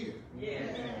unusual year,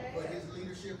 but his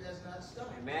leadership has not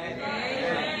stopped.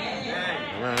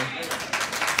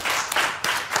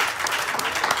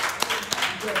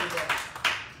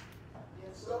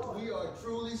 So we are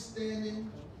truly standing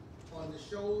on the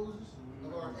shoulders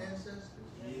of our ancestors.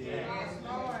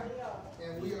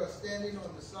 And we are standing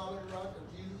on the solid rock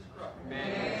of Jesus Christ.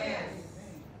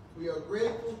 We are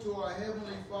grateful to our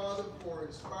Heavenly Father for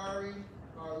inspiring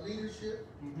our leadership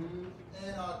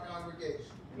and our congregation.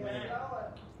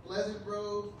 Pleasant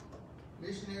Grove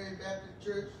Missionary Baptist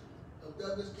Church of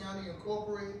Douglas County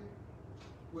Incorporated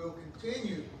will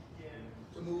continue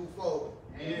to move forward.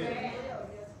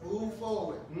 Move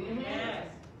forward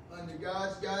under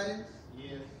God's guidance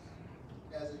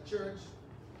as a church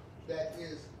that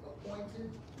is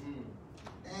appointed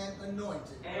and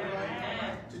anointed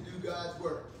to do God's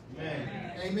work.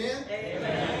 Amen?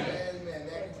 Amen.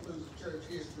 That concludes the church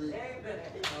history.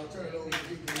 I'll turn it over to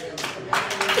Deacon Evans.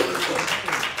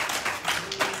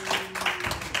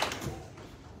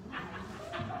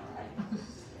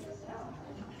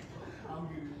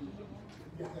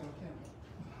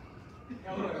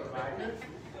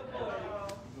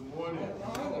 Good morning.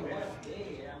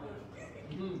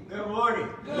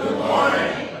 morning. Good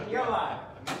morning. You're alive.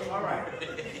 All right.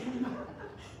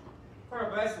 For a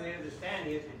blessing is to stand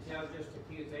here to tell just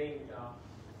a few things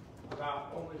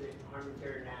about over the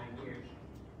 139 years.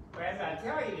 But as I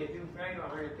tell you to do things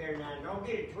 139, don't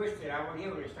get it twisted. I want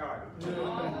you to start.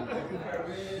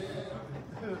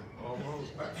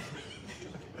 Almost.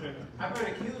 I've been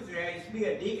accused of that. There used to be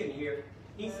a deacon here.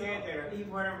 He said that even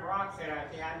one of them rocks that I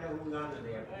think I know who's under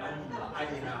there. I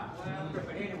do not.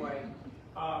 But anyway,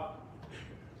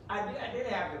 I did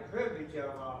have the privilege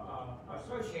of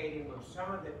associating with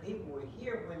some of the people who were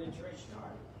here when the church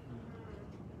started.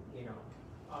 You know,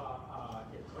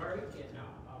 the clerk and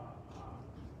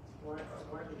one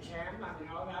of the chairman. I mean,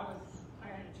 all that I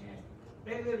had a chance.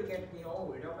 They live to get to be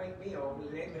older. Don't make me old.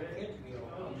 They live to get to be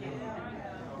old.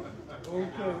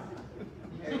 Okay.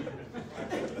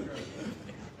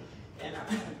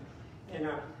 And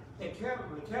they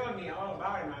were telling me all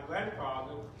about it. My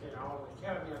grandfather, was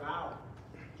telling me about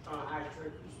how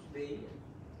church used to be,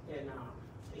 and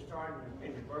they started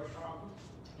in the workshop,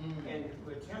 and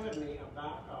were telling me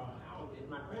about how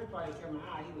my grandfather told me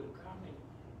how he would come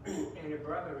and the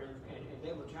brother and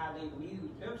they would tie their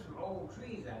muse. There were some old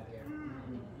trees out there.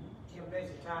 Tim they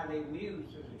would tie their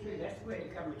muse to the tree. That's the way they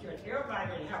come to church.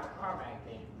 Everybody didn't have a car back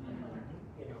then.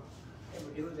 You know, they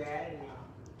would do that, and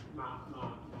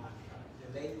the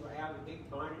lady would have the big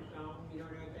bonnets on, and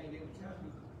everything. They would tell me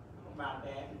about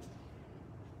that.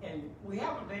 And we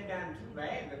haven't been done too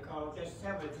bad because just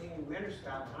 17 ministers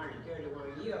out of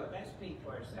 131 years, that speaks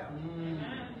for itself.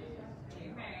 Amen.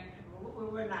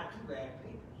 We're not too bad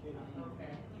people,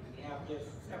 Okay. We have just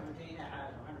 17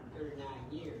 out of 139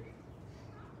 years.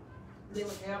 They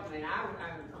would help me, and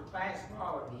I'm fast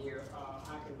forward here.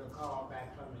 I can recall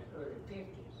back from the early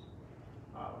 50s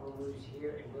when we was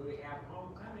here and we would have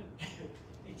homecoming.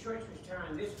 The church was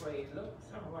turned this way. It looked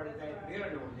somewhat as that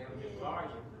building over there, was just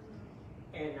larger.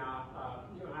 And how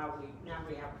now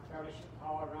we have a fellowship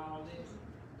hall and all this,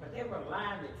 but they were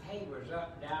lining the tables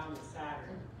up down the side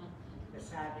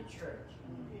of the church.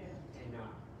 And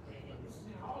this is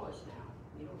in Hollis now.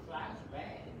 Flies are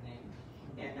bad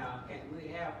and we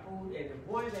have food, and the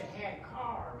ones that had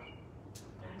cars.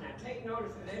 Now take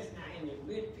notice of this. Now in the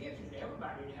mid 50s,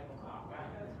 everybody didn't have a car.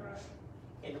 Right?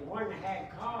 And the ones that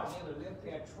had cars, they would lift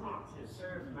their trunks and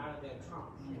serve them out of their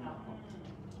trunks.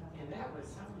 And that was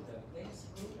some of the best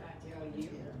food, I tell you.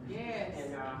 Yes.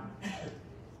 And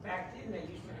back then they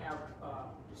used to have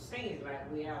the singing like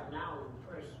we have now on the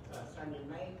first Sunday in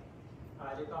May.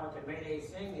 They called it the May Day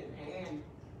singing. And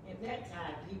at that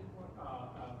time, people,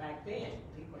 back then,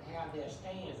 people have their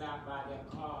stands out by their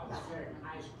cars, certain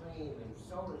ice cream and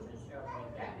sodas and stuff.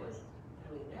 And that was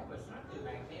something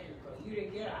back then because you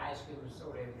didn't get an ice cream and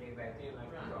soda every day back then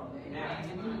like you are now.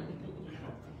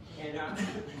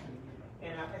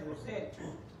 And as I said,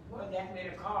 wasn't that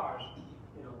many cars.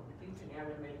 People didn't have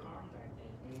that many cars back then.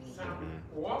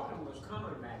 Walking was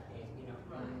common back then.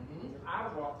 I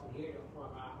walked from here to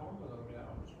my home over there,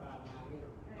 almost 5 miles.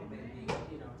 No big deal.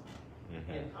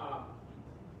 And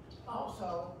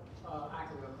also, I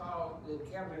can recall the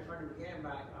Kelvin from the beginning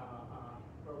by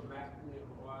Brother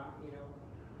McNamara,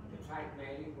 the tight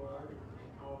man he was, and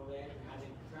all that, and how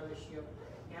they fellowship.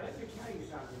 Now let me tell you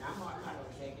something. I'm not going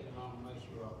to take it along much.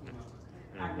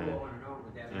 I can go on and on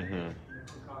with that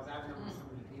because I've known some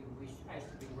of the people I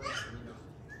used to be working.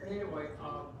 But anyway,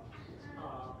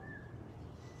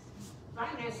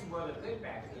 finances were good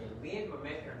back then. Men were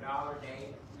making $1 a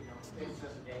day, $50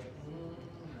 a day.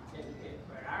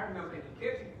 But I remember in the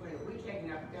 50s when we taking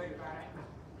up 35.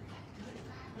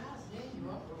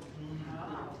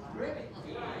 Really?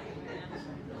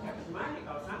 That was money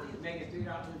because some people making $3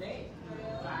 a day,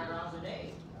 $5 a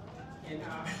day, and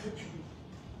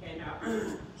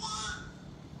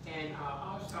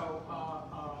also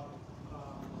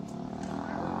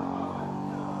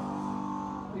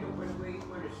when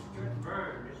the church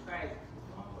burned, this fact,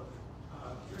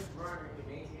 church burned in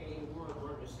 1881,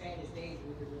 one of the saddest days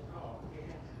we could recall.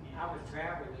 I was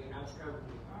traveling here and I was coming to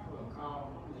the car with a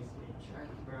call home and the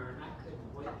church burned. I couldn't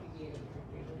wait to get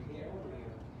over here.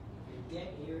 And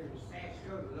get here and the sad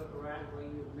show to look around where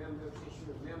you remember, since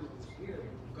you remember it was here,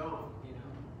 it was gone, and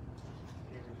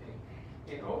everything.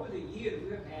 And over the years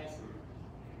we've had some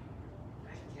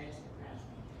fantastic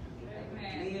pastors.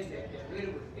 Men that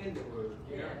really was in the word,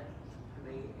 and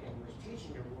was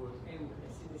teaching the word. And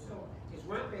so it's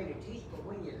one thing to teach, but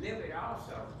when you live it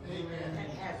also, that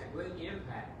has a great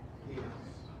impact,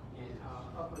 And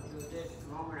up until this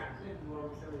moment, I couldn't go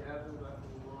on some of the others, but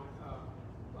we want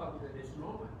up until this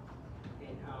moment.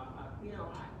 And I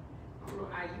don't know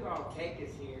how you all take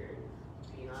this here.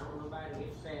 I don't know nobody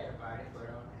get sad about it, but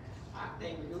I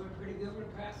think we're doing pretty good with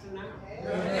the past pastor now.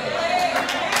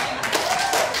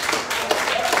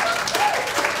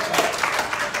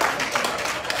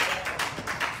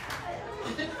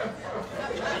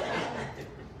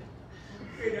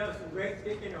 You know, some great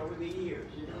thinking over the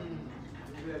years, you know.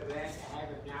 I'm really glad to have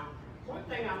it now. One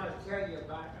thing I must tell you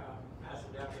about Pastor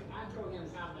Duffy, I told him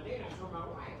something today, and I told my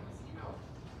wife, I said, you know,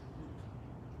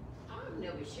 I've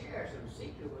never shared some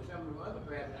secret with some of the other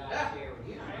brothers I share with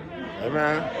you.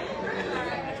 Amen.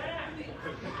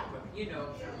 You know,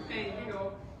 some things, you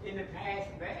know, in the past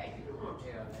bad, you don't want to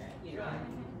tell that, you know.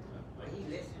 But he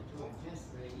listened to it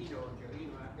intensely, you know, until, you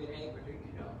know, I've been able to,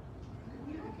 you know,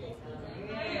 communicate with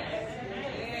him.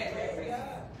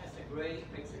 That's a great,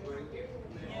 makes a great difference.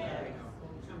 You know,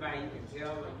 somebody you can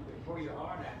tell, and you can pour your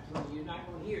heart out to, and you're not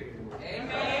going to hear it anymore.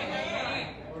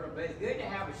 Amen. But it's good to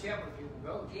have a shepherd you can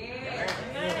go to.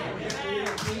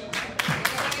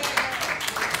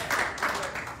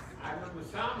 I remember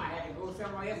some, I had to go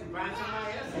somewhere else and find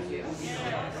somebody else's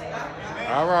shepherd.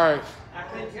 All right. I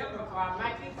couldn't tell before I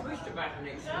might be pushed about the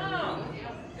next one.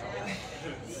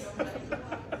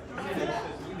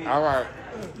 All right.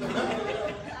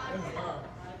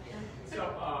 So,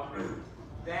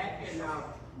 that and I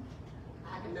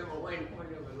can remember when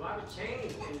there was a lot of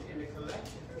change in the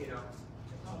collection, you know.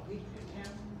 We didn't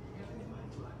have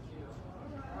much, you know.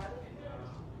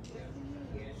 And,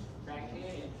 yes, back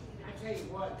then, I tell you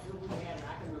what, too, I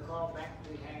can recall back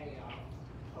when we had a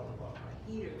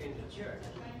heater in the church.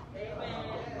 A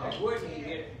wood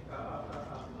heater,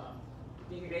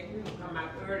 they used to come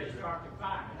out early to start the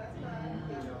fire.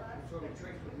 You know, so the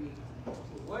church would be,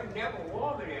 it wasn't never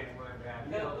warmer than it was out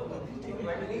there.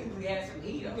 But at least we had some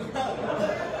heat up.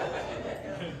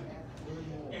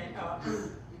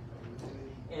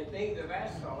 And things of that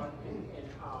sort. And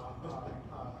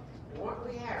what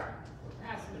we had, the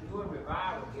pastor was doing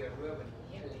revival here, Reverend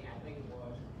Henley, I think it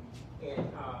was. And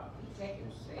he's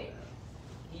taking sick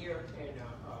here and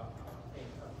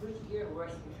preaching here in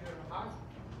West Missouri Hospital.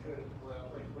 Well,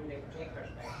 when they would take us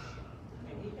back.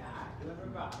 And he died doing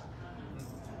revival.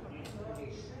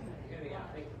 Henley, I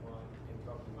think it was, in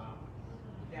talking about.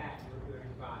 He died doing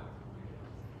revival.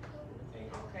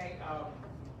 Okay, I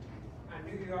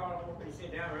knew you all wanted to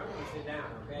sit down. I'm going to sit down,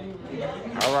 okay?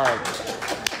 All right.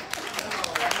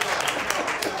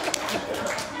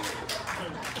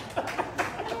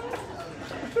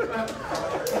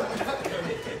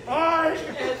 All right.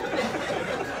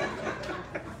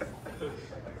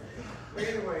 But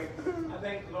anyway, I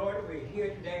thank the Lord we're here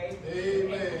today.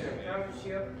 Amen.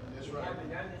 Fellowship. That's We right. haven't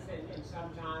done this in some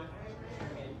time.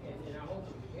 And I hope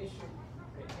the tradition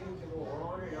continues to go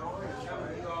on. And some of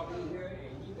you all be here, and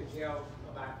you can tell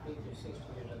about 50 or 60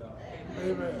 years ago.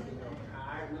 Amen. You know,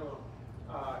 I know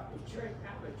the church, I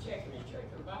was checking the church,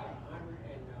 about 100,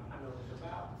 and I know it was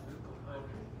about 100.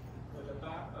 It was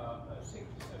about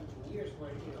 60-something years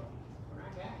when, you know, when I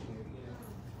got here, you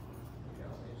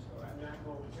know. And so I'm not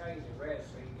going to tell you the rest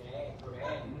so you can add to it.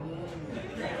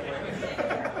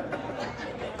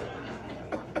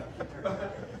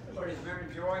 But it's been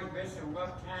a joy, it's been some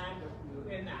rough times.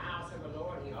 You're in the house of the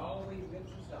Lord, He always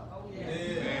lifts us up. Oh,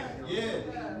 yeah.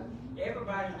 Yeah.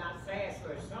 Everybody's not fast,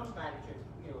 but somebody to,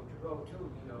 you know, to go to,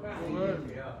 you know, to lift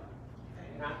it up.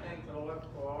 And I thank the Lord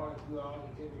for all of you all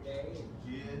here today.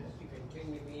 And to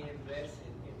continue being blessed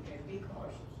and be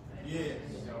cautious. Yes.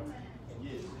 You know, and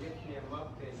keep lifting them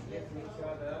up and lifting each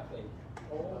other up. And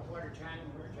oh, what a time,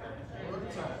 what a time. What a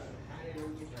time.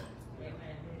 Hallelujah time.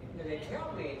 Amen. They tell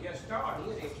me, it just started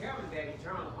here, they tell me that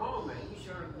eternal home, man. You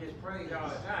sure just praise all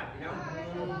the time, you know?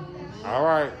 All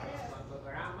right.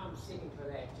 But I'm seeking for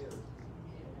that too.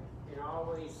 And I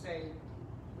always say,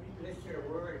 we listen to the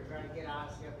word and try to get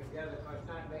ourselves together, because it's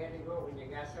not bad to go when you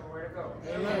got somewhere to go.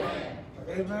 Amen.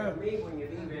 They tell me when you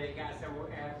leave and you got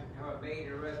somewhere after made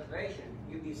a reservation,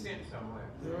 you be sent somewhere.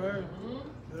 You're right.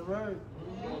 You're right.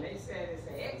 And they said it's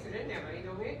an exit in there, but ain't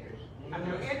no entrance. I mean,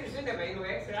 no entrance in there, but ain't no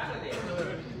exit out of there.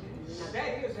 Now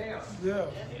that is hell. Yeah.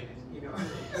 You know.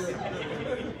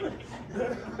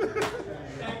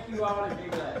 Thank you all and be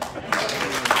blessed.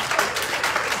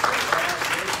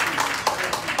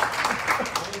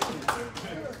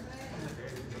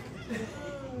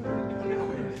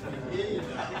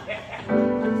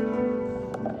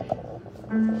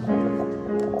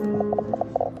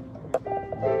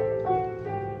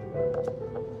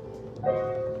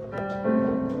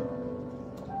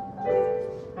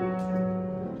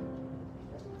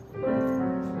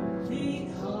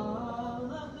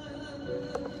 Because of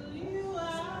who you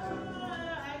are,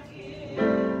 I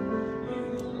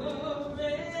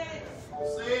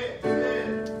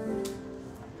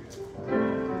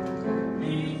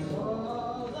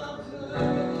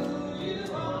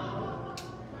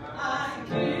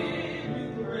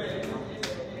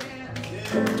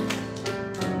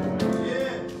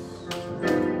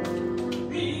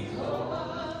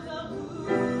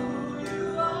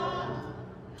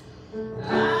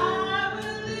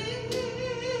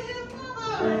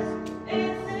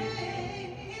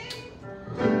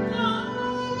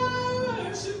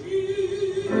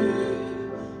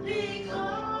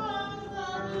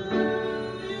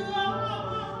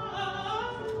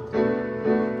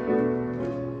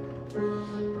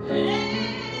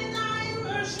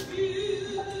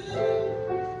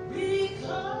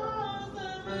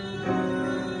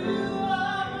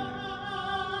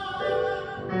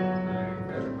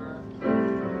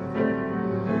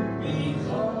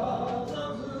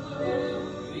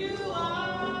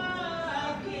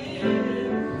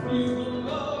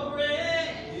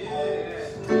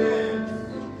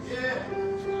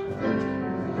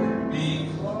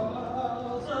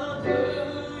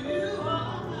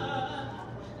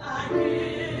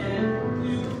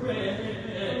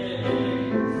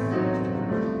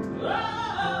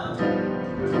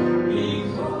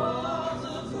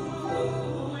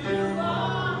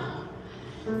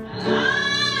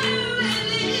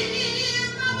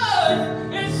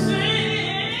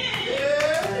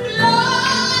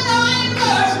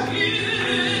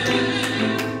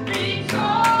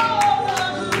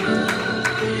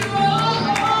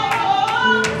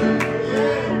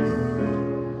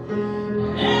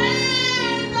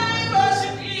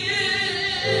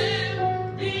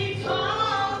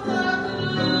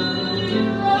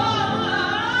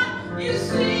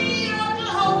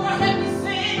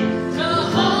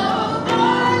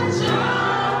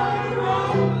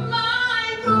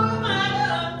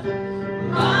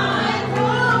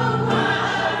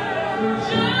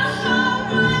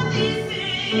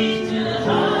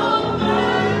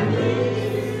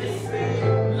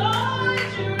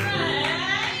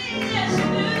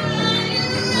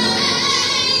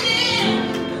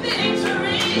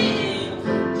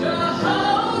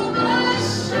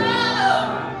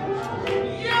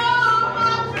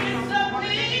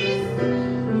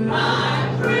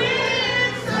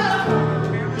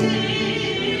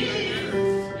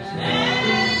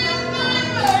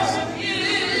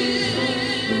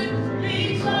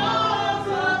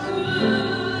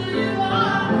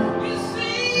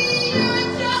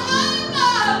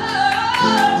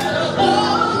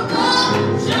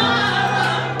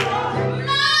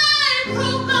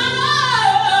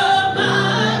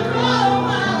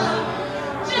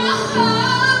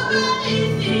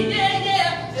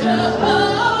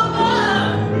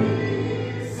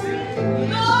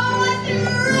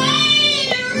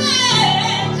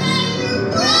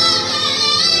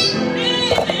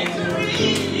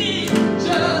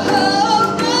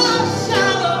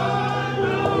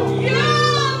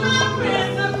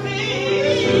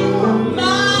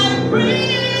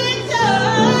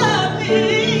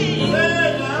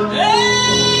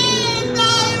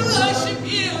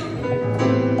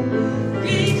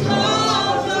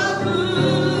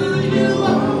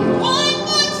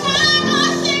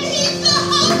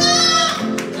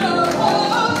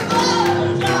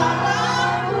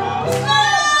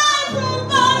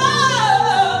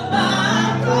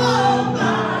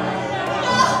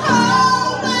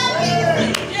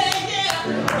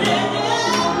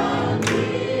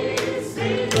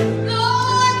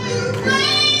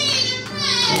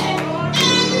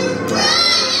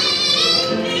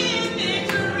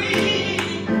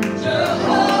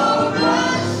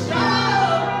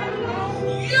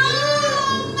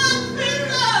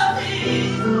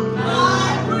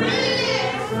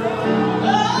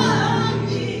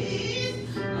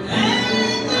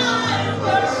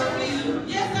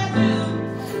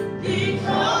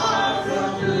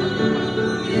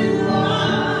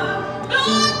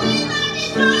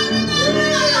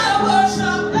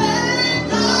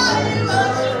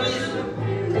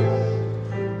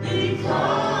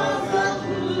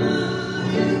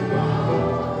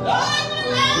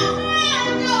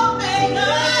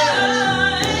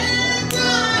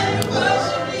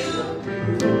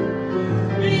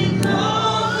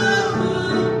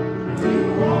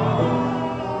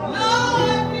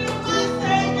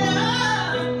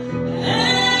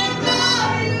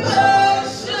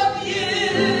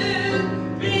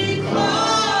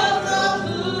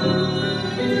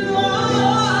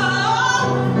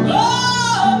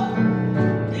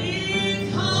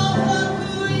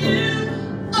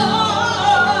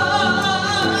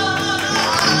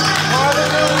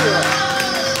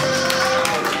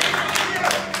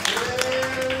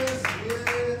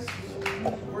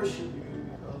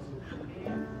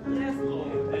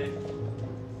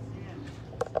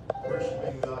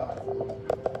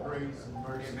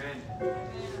Amen.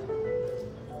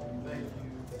 Thank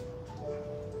you,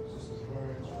 Sister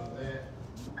Burns, for that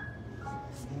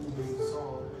moving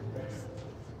song.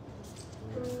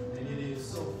 And it is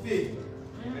so fitting.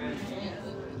 Amen.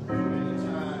 In a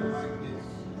time like this,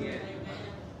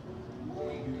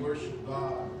 we worship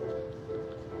God for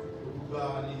who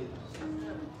God is.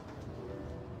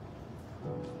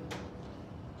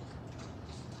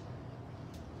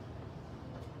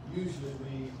 Usually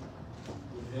we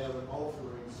would have an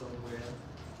offering somewhere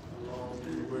along with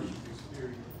the worship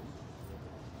experience.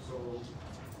 So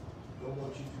don't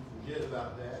want you to forget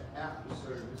about that. After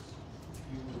service,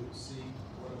 you will see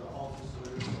one of the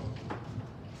officers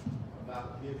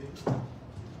about giving.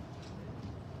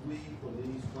 We, for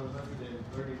these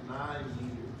 139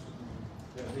 years,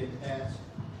 have been asked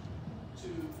to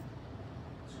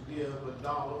give $1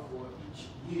 for each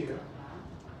year.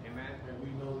 Amen. And we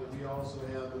know that we also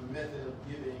have the method of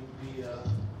giving via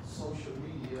social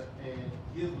media and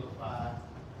Givelify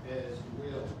as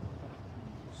well.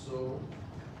 So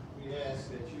we ask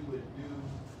that you would do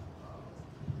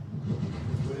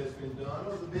what has been done,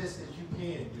 or the best that you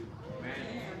can do.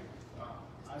 Amen.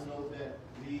 I know that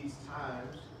these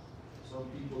times, some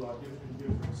people are in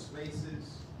different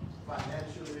spaces,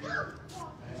 financially,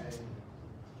 and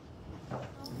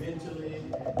mentally,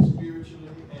 and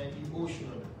spiritually, and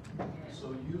emotionally.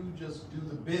 So you just do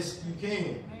the best you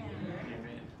can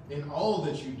in all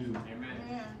that you do.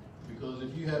 Amen. Because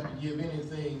if you have to give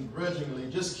anything grudgingly,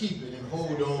 just keep it and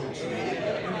hold on to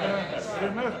it.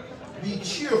 Amen. Be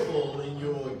cheerful in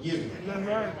your giving. That's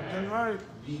right. That's right.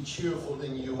 Be cheerful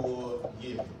in your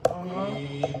giving.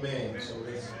 Amen. So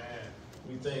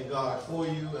we thank God for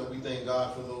you, and we thank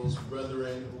God for those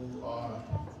brethren who are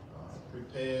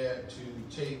prepared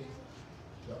to take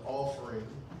the offering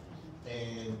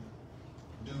and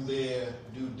do their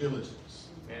due diligence.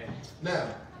 Okay. Now,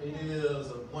 it is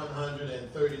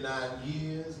 139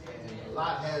 years, and a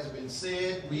lot has been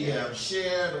said. We have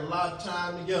shared a lot of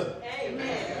time together.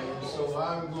 Amen. And so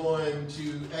I'm going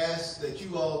to ask that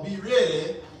you all be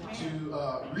ready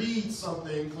to read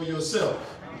something for yourself.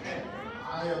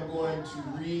 I am going to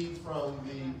read from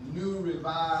the New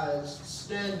Revised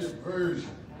Standard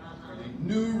Version. The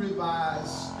New Revised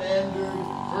Standard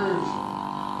Version.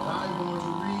 And I'm going to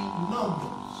read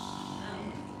Numbers.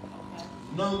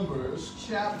 Numbers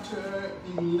chapter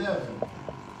 11.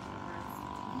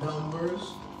 Numbers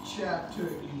chapter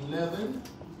 11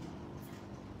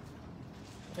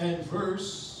 and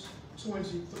verse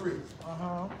 23.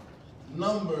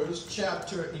 Numbers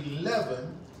chapter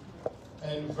 11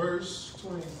 and verse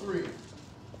 23.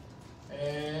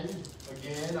 And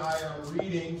again, I am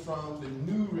reading from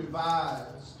the New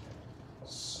Revised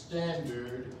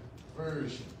Standard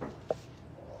Version.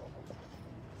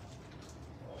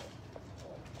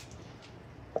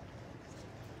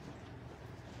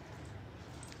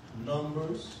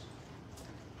 Numbers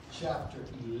chapter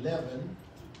 11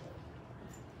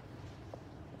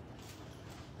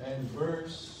 and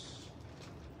verse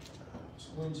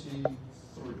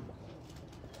 23.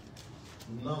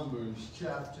 Numbers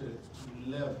chapter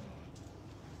 11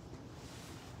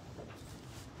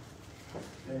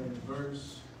 and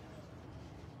verse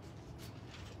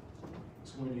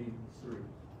 23.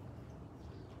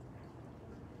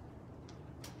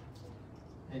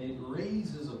 And it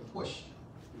raises a question.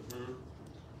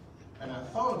 And I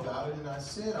thought about it, and I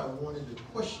said I wanted the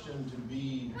question to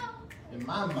be, in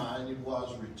my mind, it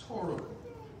was rhetorical.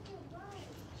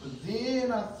 But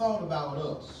then I thought about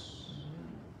us.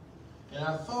 And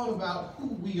I thought about who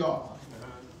we are.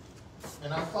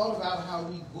 And I thought about how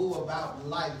we go about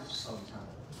life sometimes.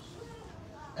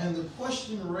 And the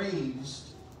question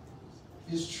raised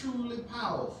is truly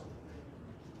powerful.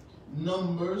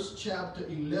 Numbers chapter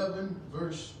 11,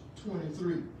 verse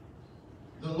 23.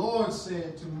 The Lord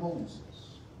said to Moses,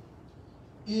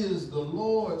 "Is the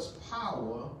Lord's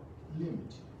power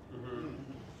limited?"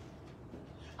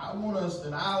 I want us,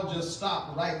 and I'll just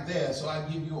stop right there so I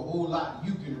give you a whole lot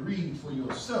you can read for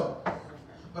yourself.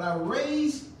 But I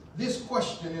raised this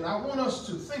question, and I want us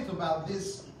to think about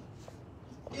this.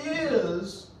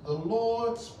 Is the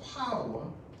Lord's power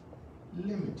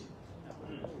limited?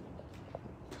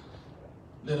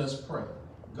 Let us pray.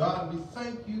 God, we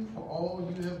thank you for all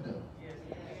you have done.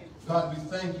 God, we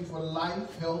thank you for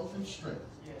life, health, and strength.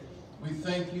 We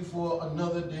thank you for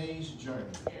another day's journey.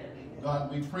 God,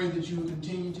 we pray that you will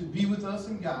continue to be with us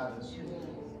and guide us.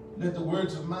 Let the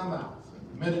words of my mouth and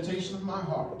the meditation of my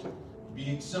heart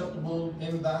be acceptable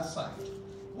in thy sight.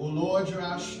 O Lord, you're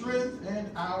our strength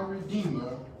and our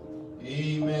Redeemer.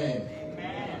 Amen.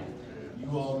 Amen.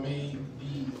 You all may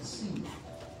be seated.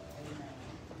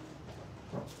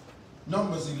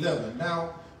 Numbers 11.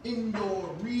 Now, in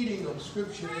your reading of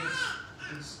Scripture,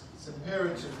 it's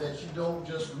imperative that you don't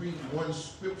just read one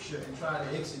Scripture and try to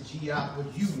exegete out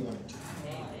what you want to,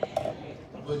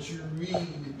 but you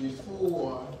read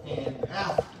before and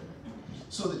after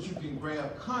so that you can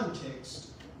grab context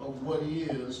of what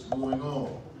is going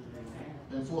on.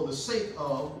 And for the sake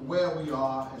of where we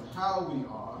are and how we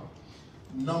are,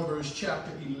 Numbers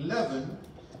chapter 11,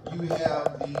 you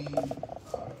have the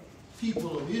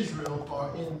people of Israel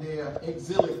are in their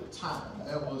exilic time.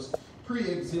 That was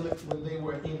pre-exilic when they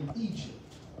were in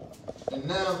Egypt. And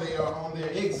now they are on their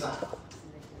exile.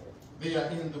 They are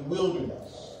in the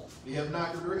wilderness. They have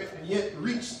not yet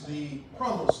reached the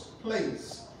promised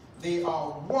place. They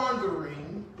are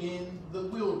wandering in the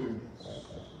wilderness.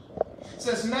 It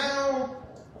says now,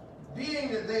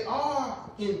 being that they are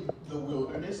in the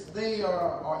wilderness, they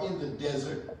are in the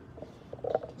desert.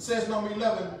 It says number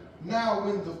 11, now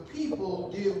when the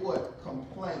people did what?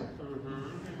 Complain.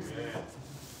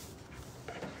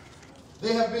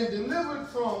 They have been delivered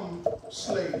from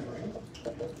slavery.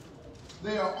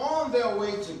 They are on their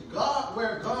way to God,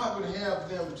 where God would have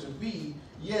them to be,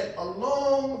 yet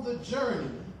along the journey,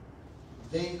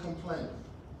 they complain.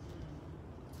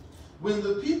 When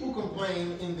the people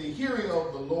complain in the hearing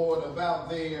of the Lord about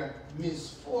their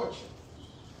misfortunes,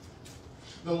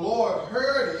 the Lord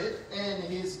heard it, and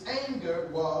his anger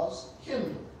was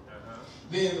kindled.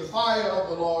 Then the fire of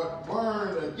the Lord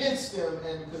burned against them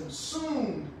and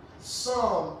consumed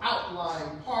some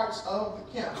outlying parts of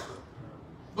the camp.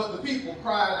 But the people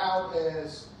cried out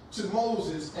as to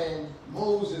Moses, and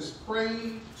Moses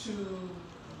prayed to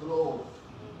the Lord.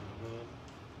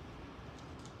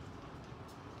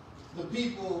 The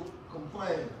people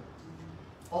complained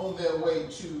on their way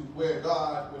to where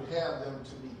God would have them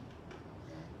to be.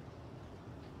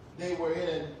 They were in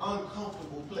an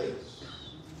uncomfortable place.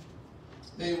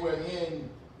 They were in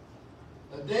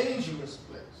a dangerous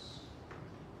place.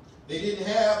 They didn't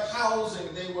have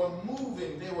housing. They were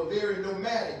moving. They were very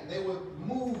nomadic. They were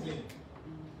moving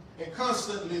and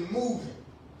constantly moving.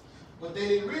 But they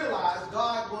didn't realize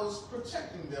God was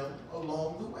protecting them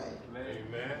along the way.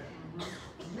 Amen.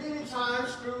 Many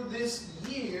times through this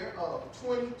year of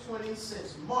 2020,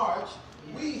 since March,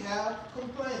 we have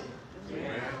complained.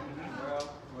 Amen.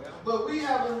 But we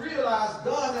haven't realized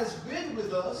God has been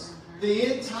with us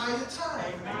the entire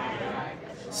time.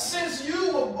 Since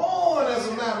you were born, as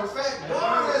a matter of fact,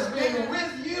 God has been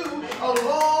with you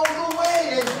along the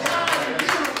way and guiding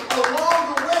you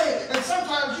along the way. And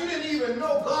sometimes you didn't even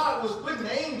know God was putting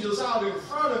angels out in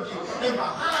front of you and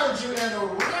behind you and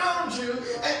around you.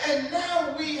 And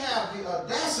now we have the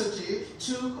audacity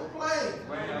to complain.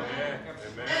 Amen.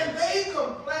 And they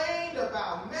complained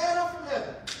about manna from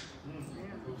heaven.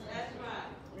 That's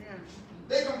right.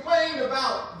 They complained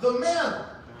about the manna.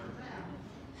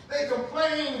 They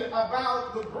complained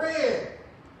about the bread.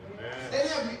 Amen. And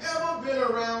have you ever been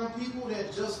around people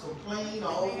that just complain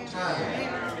all the time?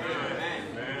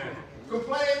 Amen.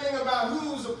 Complaining about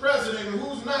who's the president and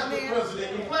who's not the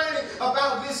president. Complaining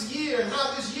about this year and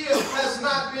how this year has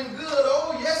not been good.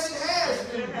 Oh, yes, it has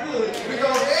been good.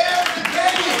 Because every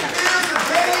day is the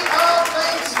day of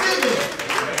Thanksgiving.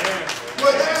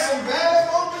 But there's some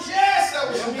bad moments. Yes, there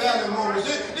were some bad moments.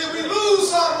 Did we lose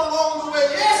something along the way?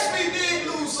 Yes, we did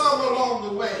lose something along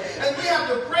the way. And we have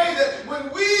to pray that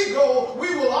when we go,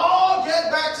 we will all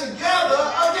get back together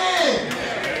again.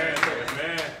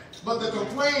 But the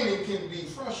complaining can be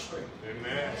frustrating.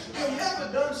 Amen. Have you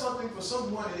ever done something for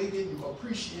someone and they didn't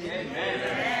appreciate it?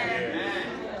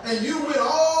 Amen. And you went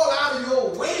all out of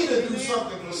your way to do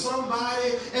something for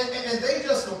somebody, and they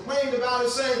just complained about it,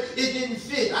 saying it didn't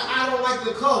fit. I don't like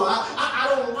the color. I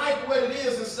don't like what it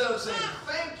is, instead of saying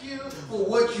thank you for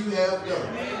what you have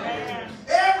done.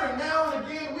 Every now and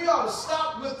again, we ought to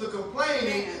stop with the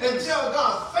complaining and tell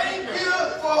God, thank you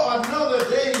for another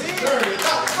day's journey.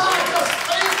 God, just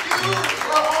thank you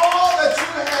for all that you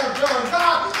have done.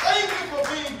 God, thank you for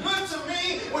being good to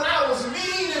me when I was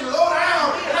mean and low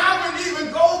down, and I wouldn't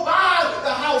even go by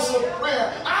the house of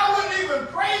prayer. I wouldn't even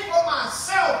pray for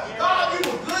myself. God, you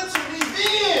were good to me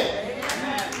then.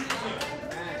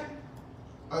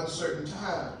 Uncertain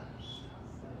times,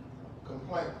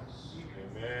 complaints.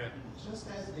 Amen. Just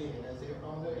as then, as they were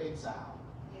on their exile,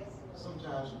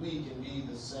 sometimes we can be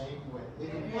the same way. They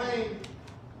complained.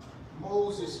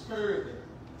 Moses heard them.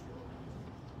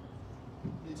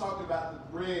 He talked about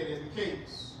the bread and the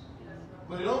cakes,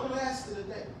 but it only lasted a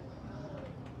day.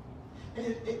 And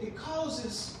it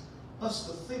causes us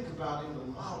to think about in the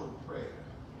model prayer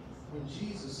when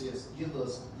Jesus says, give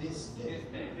us this day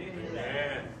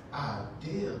our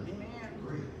daily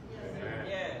bread. Amen.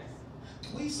 Yes.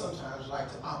 We sometimes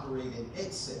like to operate in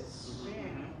excess.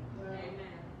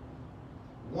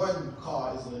 One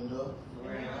car isn't enough.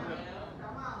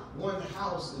 One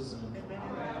house isn't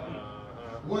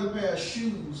enough. One pair of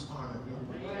shoes aren't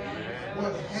enough.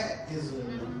 One hat isn't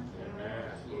enough.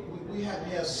 We have to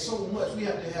have so much. We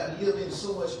have to live in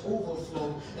so much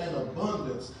overflow and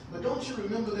abundance. But don't you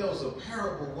remember there was a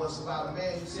parable once about a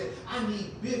man who said, I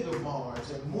need bigger barns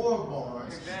and more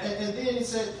barns. And then he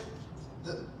said,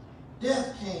 the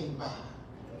death came by.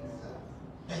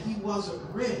 And he wasn't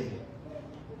ready.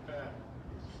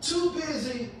 Too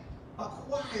busy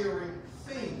acquiring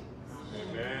things.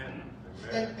 Amen.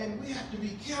 And we have to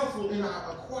be careful in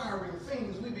our acquiring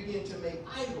things. We begin to make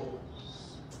idols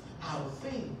out of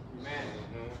things. Amen.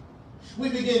 We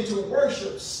begin to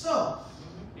worship stuff.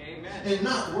 Amen. And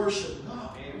not worship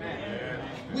God. Amen.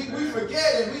 We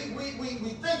forget and we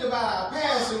think about our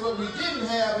past and what we didn't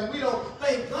have, and we don't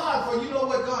thank God for, you know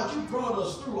what, God, you brought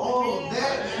us through all of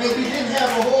that, and we didn't have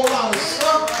a whole lot of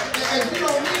stuff, and we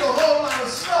don't need a whole lot of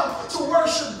stuff to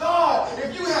worship God.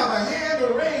 If you have a hand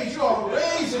to raise, you ought to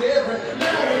raise it every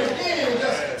now and again and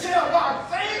just tell God,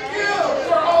 thank you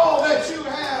for all that you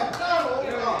have done, oh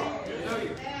God.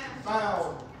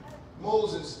 Now,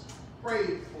 Moses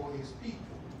prayed for his people.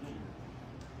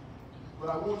 But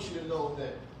I want you to know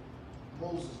that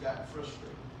Moses got frustrated.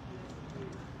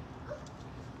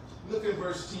 Look at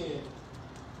verse 10.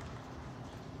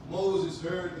 Moses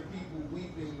heard the people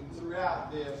weeping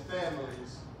throughout their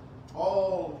families,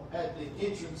 all at the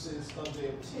entrances of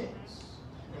their tents.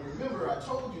 And remember, I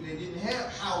told you they didn't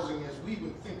have housing as we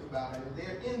would think about it.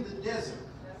 They're in the desert.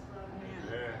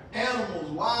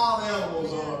 Animals, wild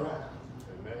animals are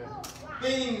around.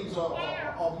 Things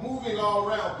are moving all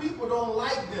around. People don't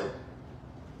like them.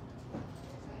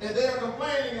 And they're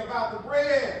complaining about the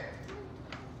bread.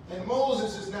 And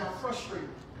Moses is now frustrated.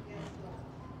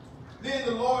 Then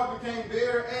the Lord became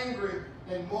very angry,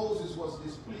 and Moses was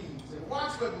displeased. And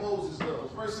watch what Moses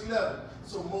does. Verse 11.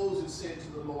 So Moses said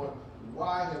to the Lord,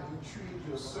 why have you treated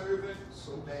your servant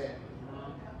so badly?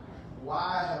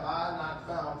 Why have I not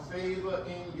found favor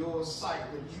in your sight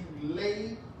that you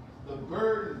lay the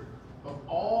burden of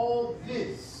all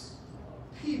this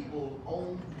people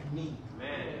on me?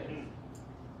 Amen.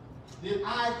 Did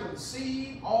I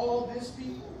conceive all this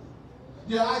people?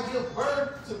 Did I give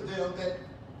birth to them that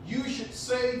you should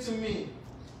say to me,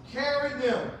 carry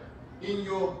them in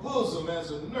your bosom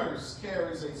as a nurse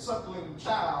carries a suckling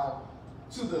child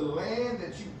to the land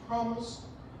that you promised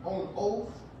on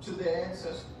oath to their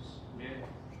ancestors? Amen.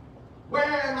 Where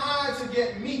am I to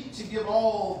get meat to give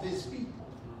all this people?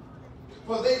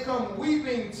 For they come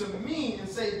weeping to me and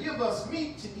say, give us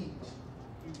meat to eat.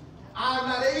 I'm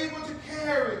not able to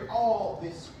carry all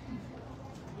this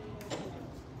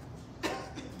people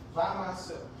by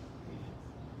myself,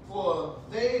 for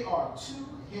they are too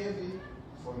heavy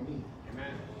for me.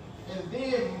 Amen. And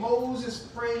then Moses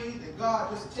prayed that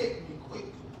God just take me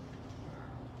quickly.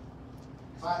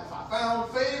 If I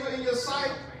found favor in your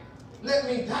sight, let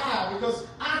me die, because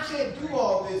I can't do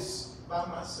all this by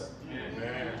myself.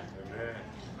 Amen.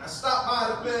 I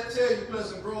stopped by to tell you,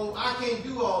 Pleasant Grove, I can't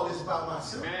do all this by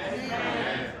myself.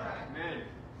 Amen.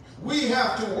 We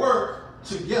have to work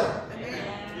together.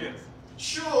 Yes.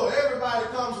 Sure, everybody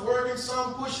comes working,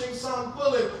 some pushing, some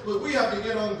pulling, but we have to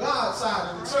get on God's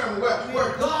side and determine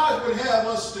where God would have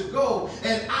us to go.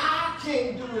 And I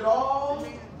can't do it all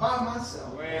by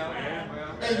myself.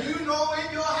 And you know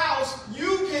in your house,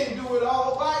 you can't do it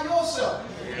all by yourself.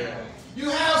 You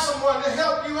have someone to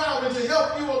help you out and to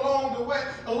help you along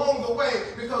the way,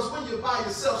 because when you're by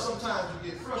yourself, sometimes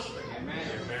you get frustrated.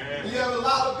 Amen. You have a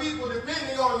lot of people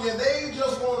depending on you, and they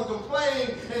just want to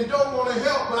complain and don't want to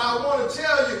help. But I want to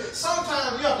tell you,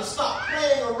 sometimes you have to stop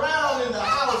playing around in the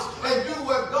house and do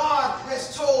what God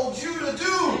has told you to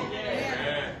do.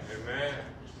 Amen.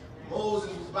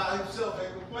 Moses was by himself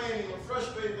and complaining and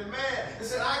frustrated and mad and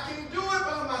said, I can't do it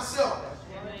by myself.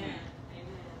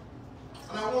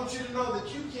 And I want you to know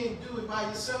that you can't do it by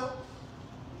yourself.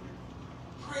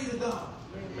 Pray to God.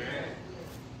 Amen.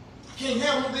 Can't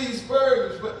handle these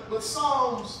burdens, but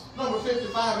Psalms number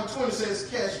 55 and 20 says,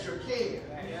 cast your care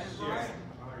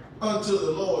unto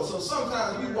the Lord. So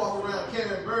sometimes we walk around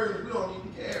carrying burdens we don't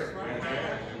need to carry.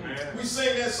 We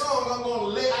sing that song,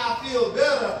 I feel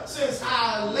better since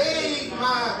I laid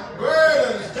my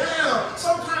burdens down.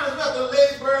 Sometimes we have to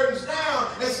lay burdens down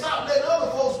and stop letting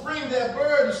other folks bring their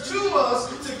burdens to us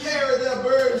to carry their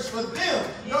burdens for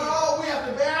them. No, we have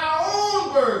to bear our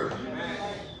own burden.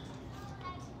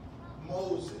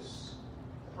 Moses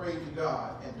prayed to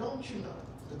God, and don't you know,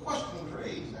 the question was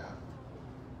raised now,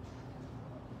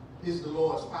 is the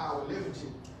Lord's power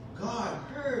limited? God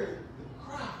heard the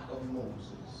cry of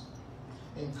Moses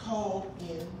and called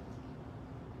in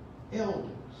elders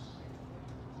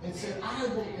and said, I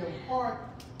will impart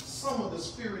some of the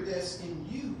Spirit that's in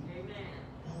you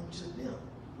onto them.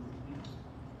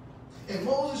 And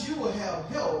Moses, you will have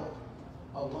help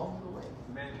along the way.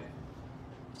 Amen.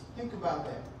 Think about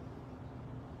that.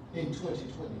 In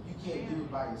 2020, you can't do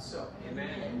it by yourself.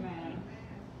 Amen.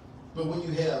 But when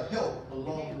you have help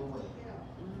along the way,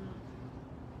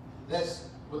 that's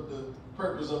what the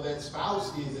purpose of that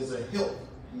spouse is a help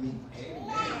me.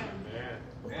 Amen.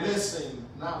 A blessing,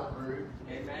 not a burden.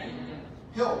 Amen.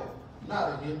 Help, not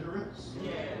a hindrance.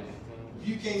 Yes. If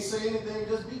you can't say anything,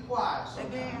 just be quiet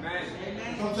sometimes.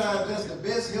 Amen. Sometimes that's the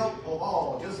best help of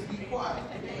all. Just be quiet.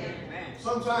 Amen.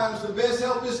 Sometimes the best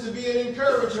help is to be an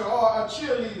encourager or a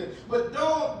cheerleader. But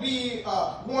don't be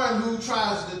one who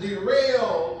tries to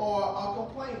derail or a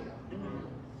complainer.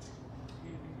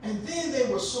 And then they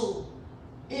were so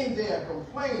in their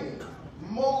complaining.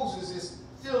 Moses is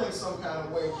feeling some kind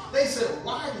of way. They said,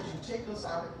 why did you take us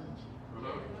out of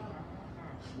Egypt?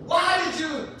 Why did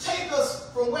you take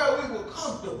us from where we were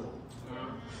comfortable?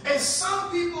 And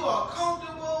some people are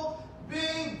comfortable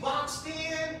being boxed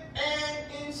in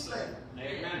and enslaved.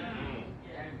 Amen.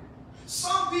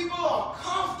 Some people are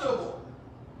comfortable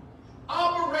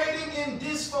operating in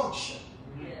dysfunction.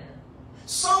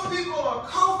 Some people are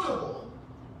comfortable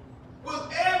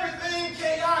with everything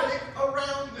chaotic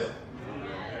around them.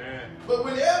 But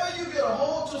whenever you get a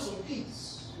hold to some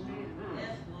peace,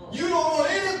 you don't want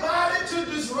anybody to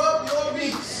disrupt your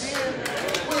peace.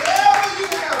 Whenever you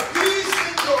have peace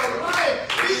in your life,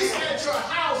 peace at your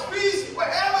house, peace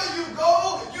wherever you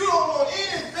go, you don't want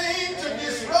anything to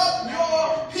disrupt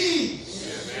your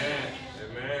peace.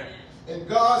 Amen. And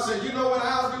God said, you know what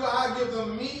I'll do? I'll give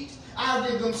them meat. I'll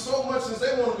give them so much since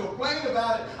they want to complain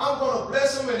about it. I'm going to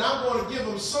bless them and I'm going to give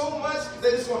them so much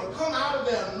that it's going to come out of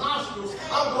their nostrils.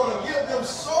 I'm going to give them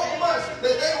so much that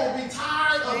they will be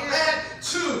tired of that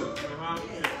too.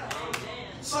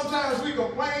 Sometimes we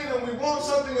complain and we want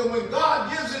something, and when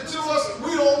God gives it to us,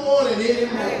 we don't want it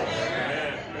anymore.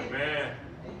 Amen.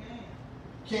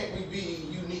 Can't we be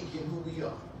unique in who we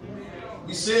are?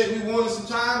 We said we wanted some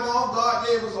time off. God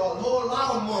gave us a whole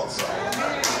lot of months off.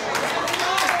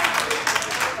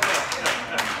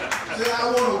 Said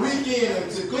I want a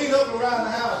weekend to clean up around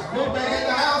the house. Look back at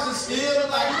the house, it's still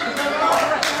like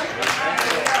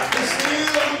it's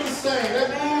still the same. That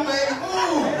room ain't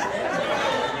moved.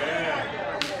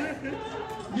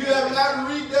 You have not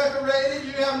redecorated,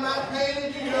 you have not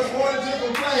painted, you just wanted to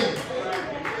complain.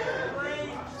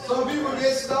 Some people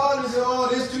get started and say, oh,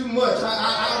 this is too much.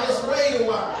 I'll just wait a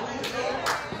while.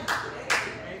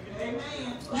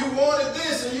 You wanted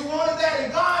this and you wanted that,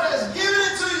 and God has given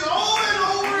it to you over and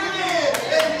over again,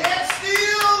 and yet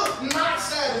still not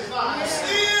satisfied,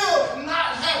 still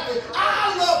not happy.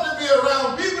 I love to be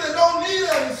around people that don't need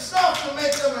any stuff to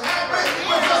make them happy,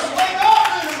 but just wake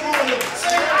up in the morning,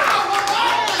 say, I woke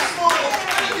up this morning,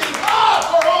 thanking God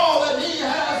for all that He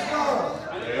has done.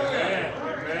 Amen.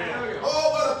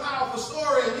 Oh, what a powerful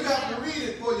story, and you have to read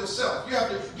it for yourself. You have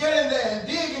to get in there and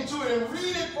dig into it and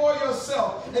read it for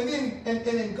yourself. And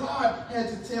then God had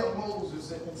to tell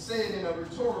Moses and say it in a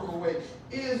rhetorical way,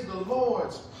 is the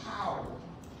Lord's power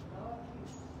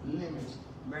limited?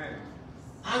 Man.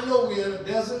 I know we're in a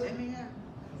desert. Amen.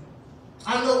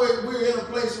 I know we're in a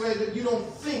place where you don't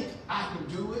think I can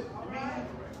do it. Amen.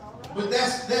 But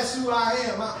that's who I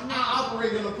am. I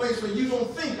operate in a place where you don't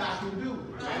think I can do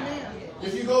it. Amen.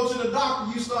 If you go to the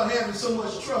doctor, you start having so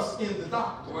much trust in the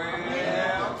doctor.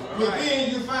 Well, but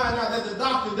then you find out that the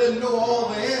doctor doesn't know all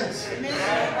the answers. And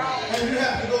you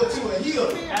have to go to a healer.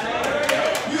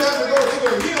 You have to go to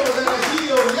a healer that has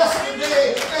healed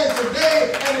yesterday and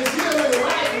today and is healing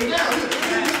right now.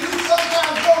 You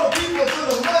sometimes go to people, to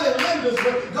the money lenders,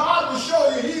 but God will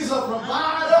show you He's a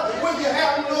provider when you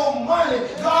have no money.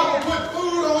 God will put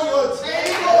food on your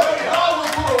table. God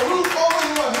will put a roof over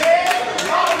your head.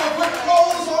 God will put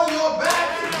clothes on your back.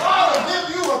 God will give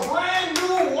you a brand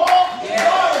new walk.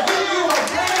 God will give you a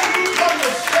brand new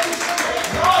conversation.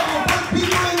 God will put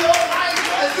people in your life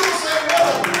and you say, what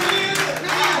a friend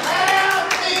we have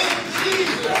in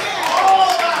Jesus.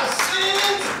 All of our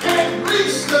sins and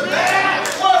griefs to bear.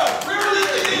 What a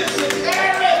privilege it is to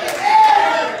carry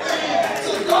everything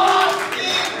to God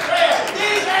in prayer.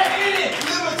 Is there any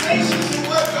limitations to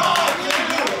what God can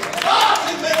do? God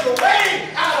can make a way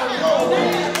out of no way.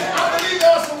 I believe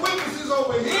there are some witnesses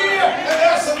over here, and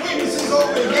there are some witnesses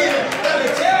over here that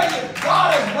will tell you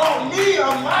God has brought me a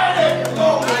mighty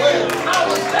long way. I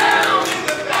was down in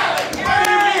the valley,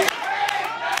 praying,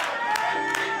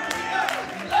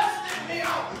 lifted me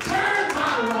up, turned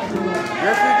my life around.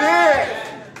 Yes, He did.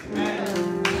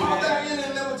 Are there any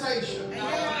limitation?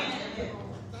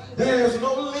 There's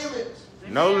no limit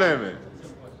No limit.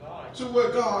 To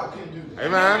what God can do.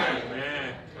 Amen.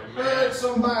 Heard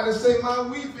somebody say, my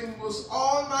weeping was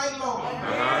all night long,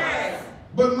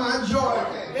 but my joy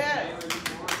came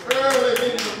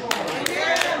early in the morning.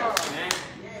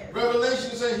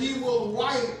 Revelation said he will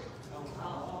wipe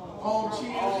all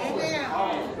tears away.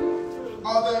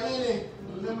 Are there any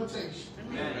limitations?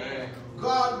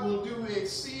 God will do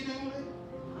exceedingly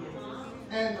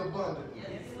and abundantly.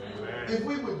 If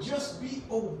we would just be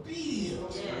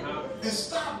obedient and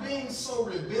stop being so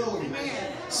rebellious,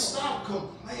 stop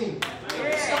complaining,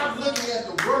 stop looking at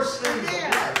the worst things of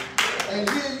life. And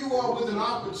here you are with an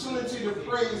opportunity to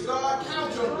praise God.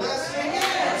 Count your blessings.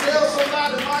 Tell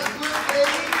somebody my good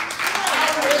days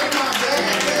outweigh my bad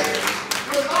days.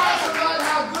 Remind somebody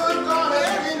how good God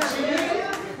has been to you.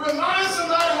 Remind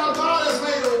somebody how God has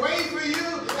made a way for you.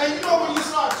 And you know when you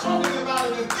start talking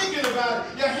about it and thinking about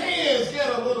it, your hands get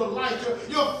a little lighter,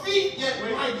 your feet get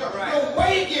lighter, your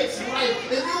weight gets light,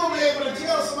 and you'll be able to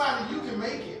tell somebody you can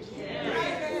make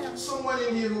it. Someone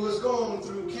in here who has gone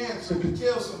through cancer can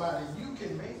tell somebody you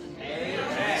can make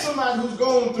it. Somebody who's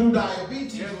going through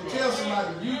diabetes will tell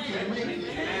somebody you can make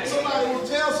it. Somebody will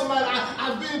tell somebody,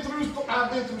 I've been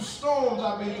through storms,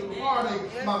 I've been through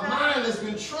heartache, my mind has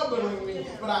been troubling me,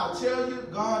 but I'll tell you,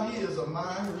 God is a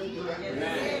mind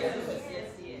regulator.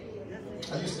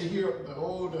 I used to hear the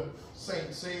older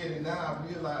saints say it, and now I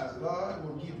realize God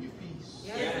will give you peace.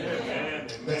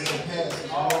 That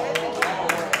surpasses all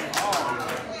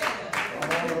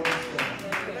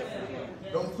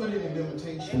Don't put any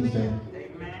limitations there.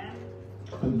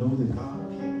 But know that God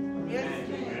can.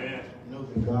 Know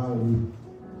that God will.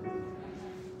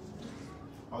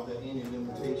 Are there any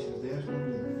limitations? There's no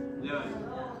limit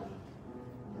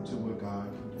to what God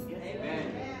can do.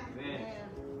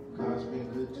 God's been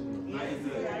good to me.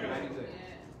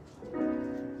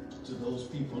 To those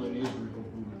people in Israel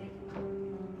who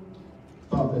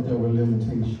thought that there were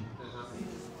limitations.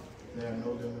 There are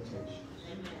no limitations.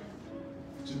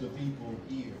 To the people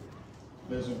here,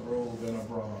 Pleasant Grove and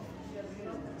abroad,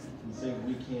 who think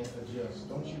we can't adjust.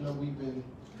 Don't you know we've been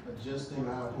adjusting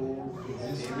our whole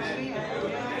existence?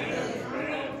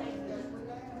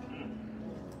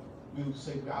 We would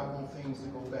say, I want things to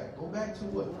go back. Go back to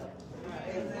what?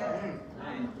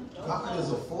 God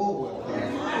is a forward God.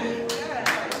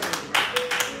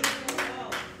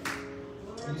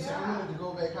 You say, I wanted to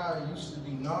go back how I used to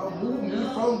be. No, move me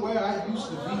from where I used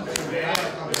to be to where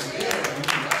I'm here.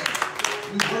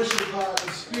 We worship God in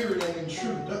spirit and in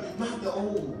truth, not the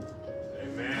old.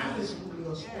 God is moving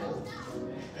us forward.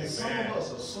 And some of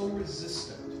us are so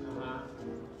resistant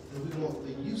that we want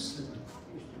the used to be.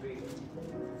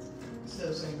 Instead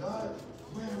of saying, God,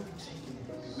 where are we taking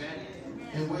this?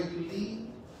 And where you lead,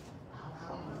 I'll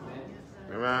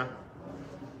follow. Amen.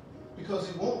 Because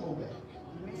it won't go back.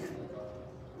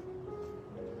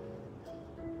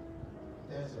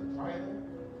 There's a brighter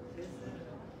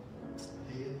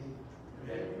day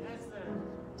ahead.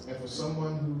 And for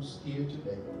someone who's here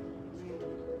today,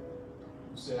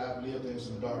 who said, I've lived in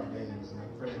some dark days, and I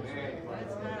pray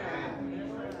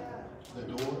that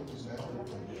the door is now open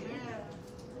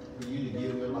for you to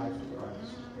give your life to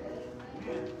Christ.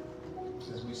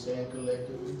 As we stand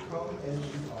collectively, come as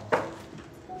you are.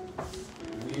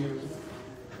 Weary,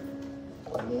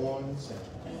 worn, and sad.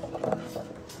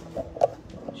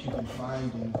 But you can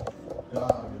find in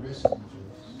God the rest of your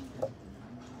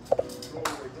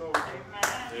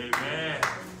Amen.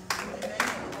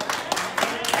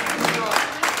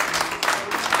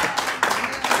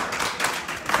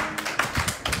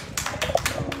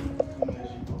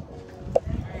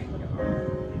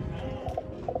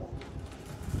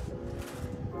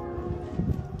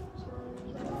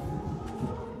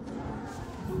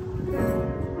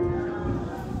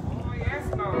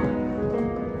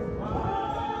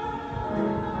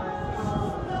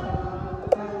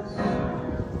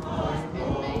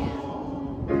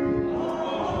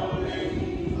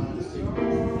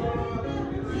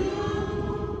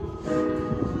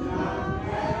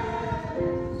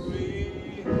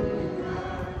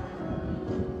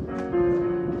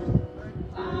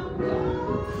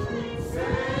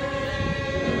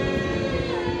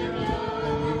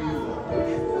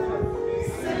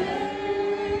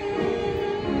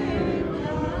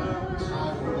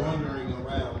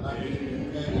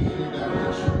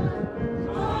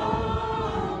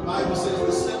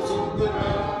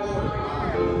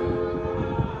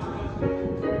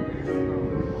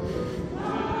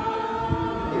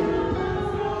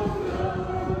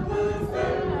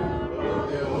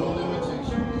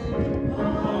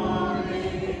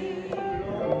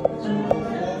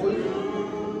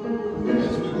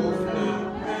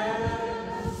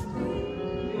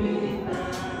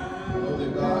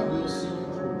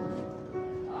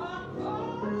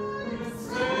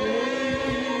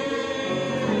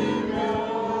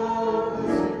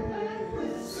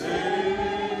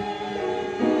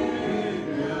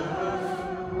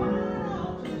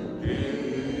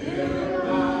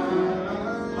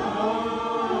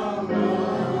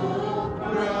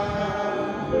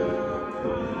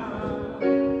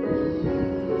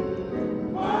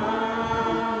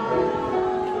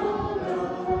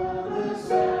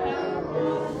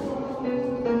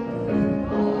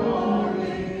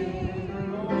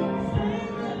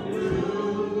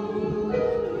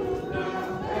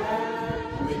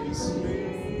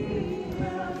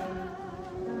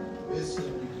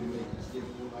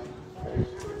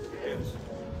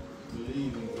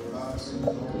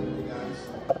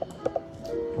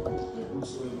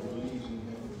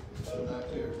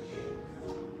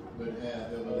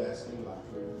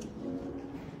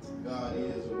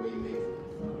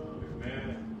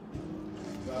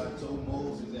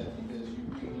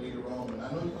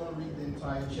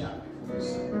 entire chapter for a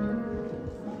second.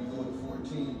 When you go to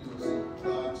 14, you'll see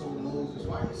God told Moses,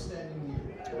 why are you standing here?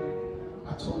 I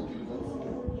told you to go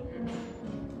forward.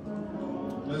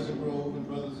 Pleasant Grove and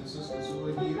brothers and sisters who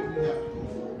are here, we have to go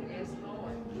forward. Yes,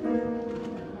 Lord.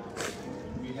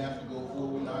 We have to go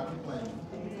forward, not complaining.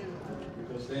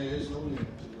 Because there is no limit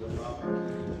to what God can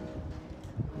do.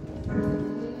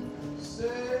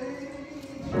 Say,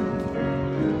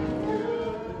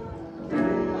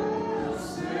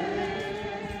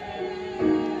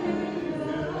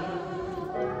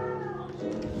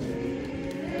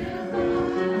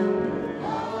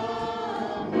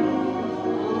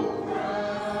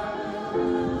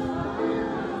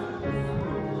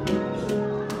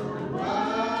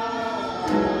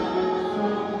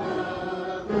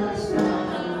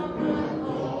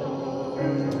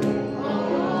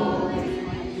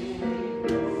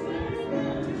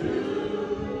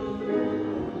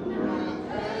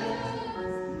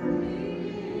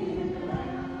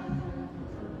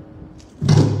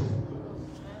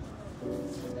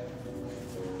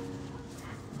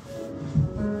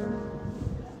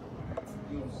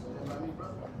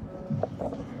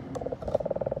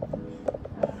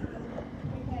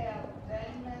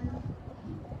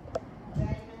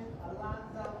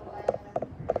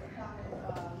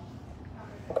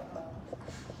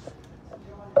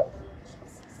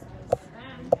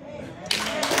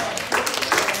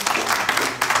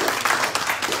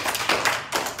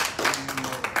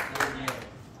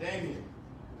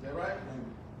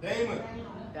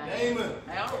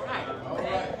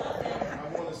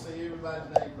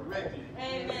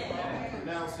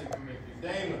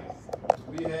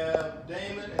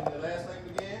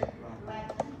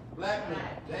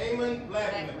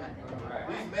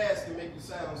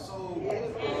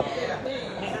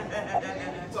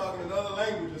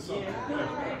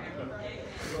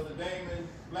 Brother Damon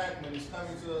Blackman is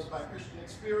coming to us by Christian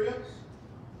Experience.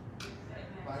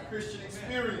 By Christian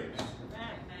Experience.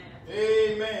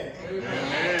 Amen.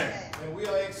 Amen. And we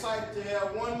are excited to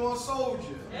have one more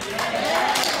soldier. And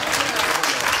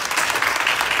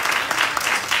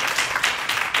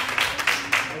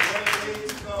one day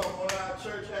to come on our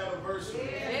church anniversary.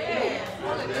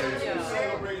 We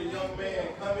celebrate a young man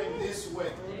coming this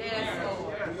way.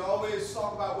 We always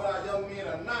talk about what our young men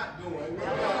are not doing. We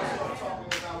always start talking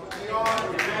about what they are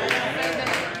doing.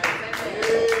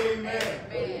 Amen.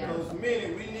 Because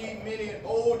we need many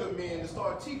older men to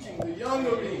start teaching the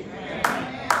younger men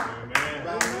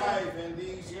about life and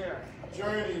these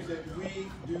journeys that we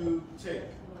do take.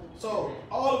 So,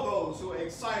 all of those who are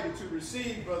excited to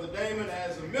receive Brother Damon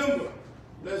as a member of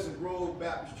Pleasant Grove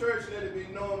Baptist Church, let it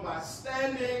be known by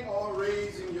standing or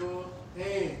raising your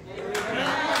hand.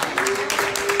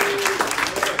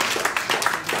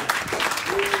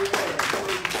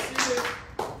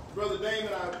 Brother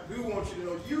Damon, I do want you to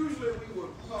know, usually we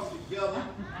would come together,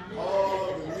 all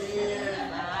of the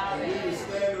men, and we would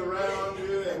stand around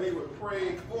you and we would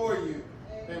pray for you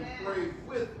and pray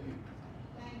with you.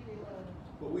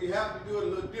 But we have to do it a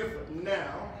little different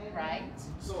now. Right.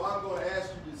 So I'm going to ask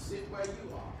you to sit where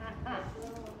you are.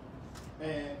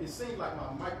 And it seems like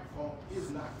my microphone is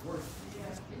not working.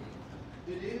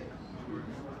 It is?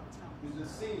 It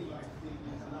just seems like it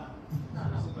is not.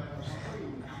 It seems like I'm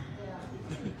screaming.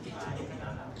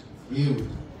 You.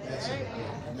 That's it.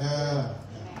 Now.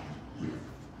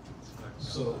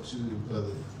 So to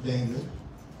Brother Damon,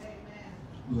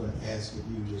 we're going to ask if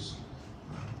you just,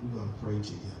 we're going to pray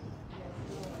together.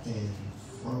 And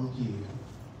from here,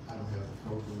 I don't have the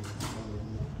program in front of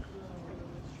me.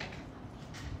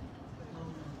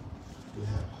 We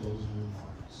have closing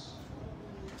remarks.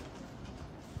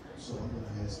 So I'm going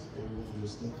to ask everyone to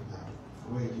just think about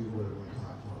where you were when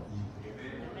God brought you.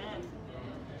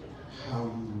 How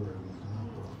you were when God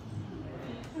brought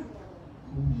you.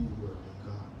 Who you were when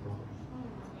God brought you.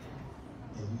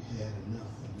 And you had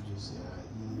enough and you just said, I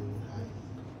yield, I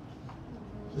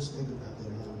yield. Just think about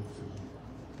that moment for you.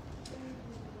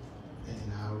 And in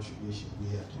our tradition, we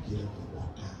have to get up and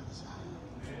walk down this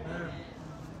aisle.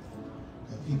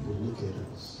 And people look at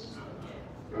us.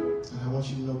 And I want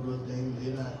you to know, Brother Damon,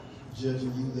 they're not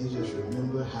judging you. They just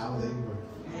remember how they were.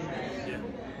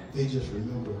 They just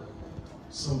remember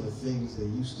some of the things they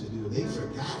used to do. They've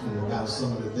forgotten about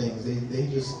some of the things. They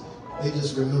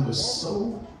just remember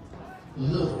so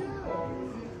little.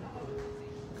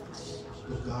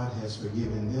 But God has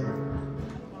forgiven them.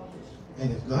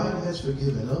 And if God has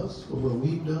forgiven us for what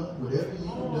we've done, whatever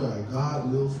you've done, God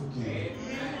will forgive.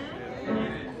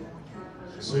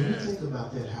 So you think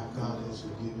about that, how God has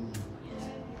forgiven you.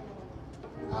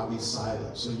 I'll be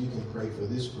silent so you can pray for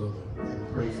this brother and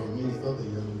pray for many other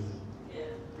young men.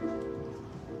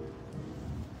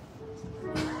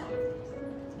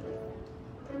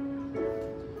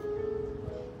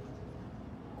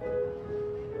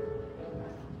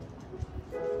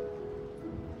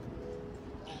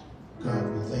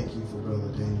 for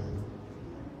Brother Damon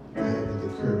having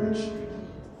the courage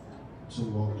to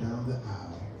walk down the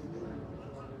aisle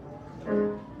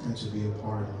and to be a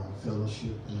part of our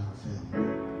fellowship and our family.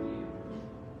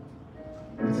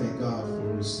 We thank God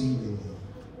for receiving him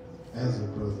as a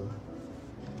brother,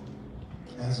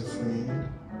 as a friend,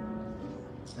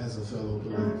 as a fellow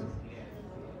believer.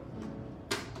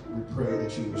 We pray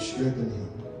that you would strengthen him.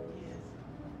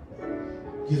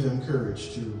 Give him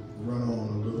courage to run on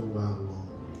a little while longer.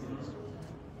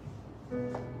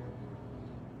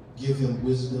 Give him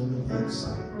wisdom and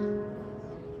insight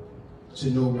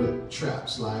to know what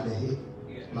traps lie ahead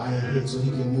so he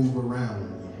can move around.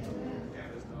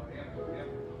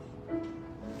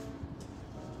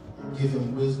 Give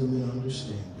him wisdom and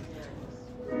understanding.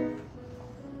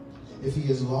 If he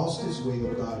has lost his way,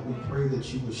 oh God, we pray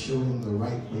that you would show him the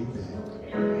right way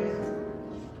back.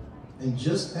 And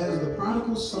just as the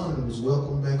prodigal son was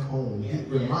welcomed back home,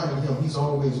 remind him he's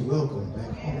always welcome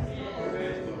back home.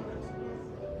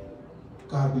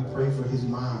 God, we pray for his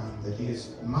mind, that his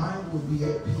mind will be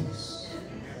at peace,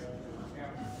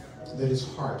 that his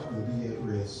heart will be at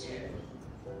rest,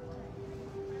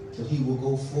 that he will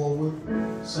go forward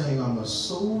saying, I'm a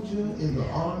soldier in the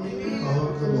army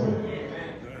of the Lord.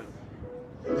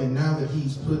 And now that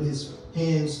he's put his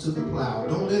hands to the plow,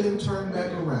 don't let him turn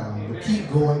back around, but keep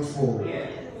going forward.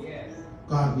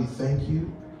 God, we thank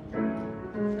you.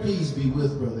 Please be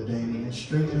with Brother Damon and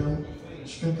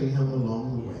strengthen him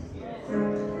along the way.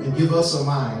 And give us a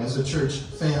mind as a church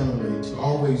family to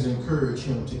always encourage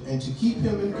him and to keep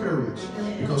him encouraged,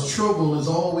 because trouble is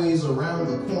always around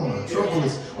the corner. Trouble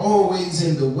is always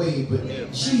in the way,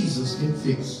 but Jesus can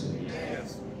fix it.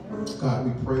 God,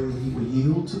 we pray that he will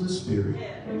yield to the Spirit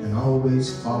and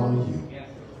always follow you.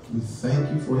 We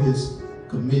thank you for his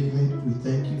commitment. We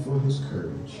thank you for his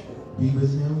courage. Be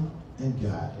with him and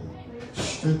guide him.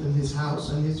 Strengthen his house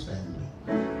and his family.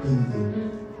 In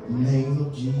the name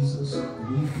of Jesus,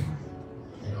 we pray.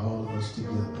 And all of us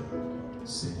together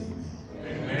said amen.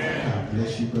 Amen. God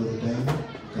bless you, Brother Damon.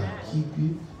 God keep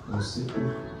you. Go sit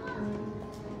there.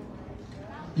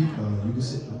 You can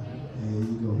sit there. There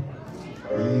you go.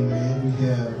 Amen. We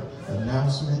have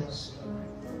announcements.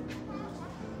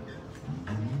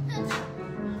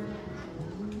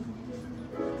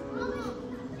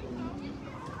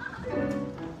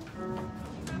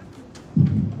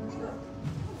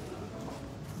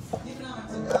 Giving honor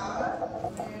to God,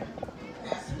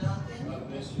 Pastor Duncan,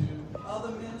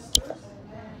 other ministers,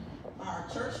 our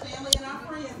church family, and our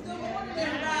friends. Good morning,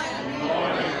 everybody. Good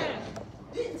morning.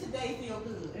 Didn't today feel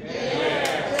good?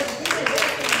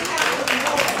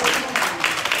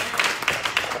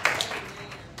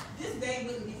 This day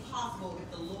wouldn't be possible if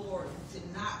the Lord did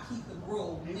not keep the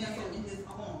grove nestled in his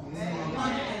arms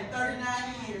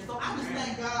 139 years. So I just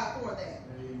thank God for that.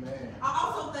 Amen. I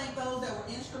also thank those that were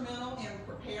instrumental in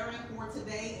preparing for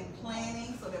today and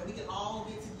planning so that we could all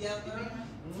get together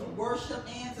to worship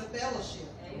and to fellowship.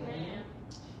 Amen.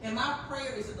 And my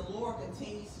prayer is that the Lord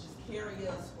continues to just carry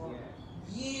us for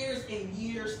years and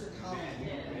years to come.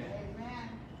 Amen.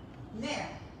 Now,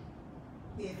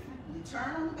 if you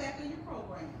turn on the back of your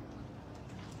program,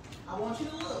 I want you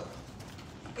to look.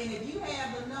 And if you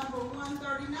have the number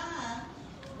 139,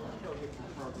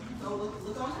 so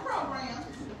look on your program.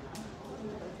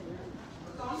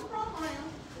 Look on your program.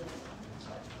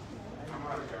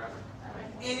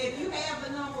 And if you have the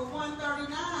number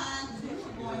 139, then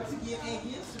you're going to get a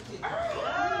gift certificate.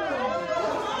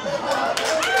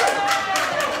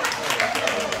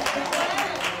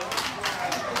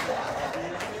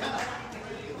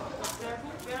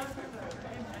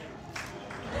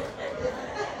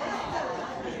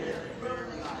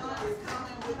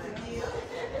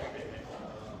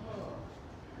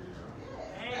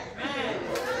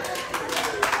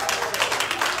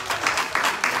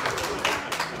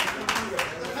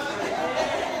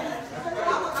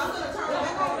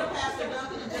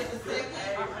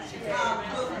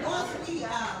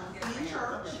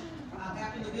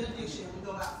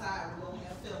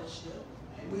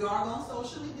 We are going to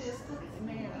socially distance.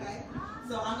 Okay?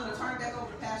 So I'm going to turn it back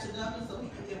over to Pastor Duncan so he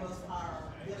can give us our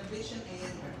benediction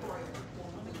and prayer.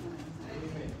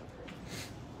 Amen.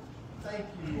 Thank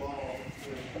you all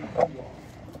for who you are.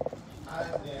 I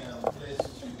am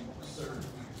blessed to serve you.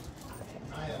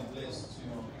 I am blessed to serve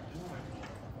you.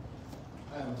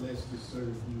 I am blessed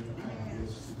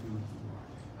to be here.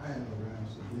 I am around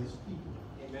some blessed people.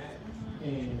 Amen.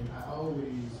 And I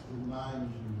always remind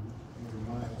you and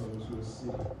remind those who are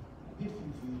sick, if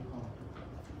you feel comfortable,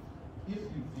 if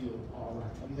you feel all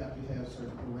right, we have to have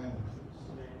certain parameters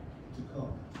to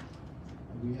come.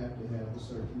 And we have to have a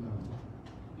certain number.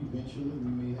 Eventually,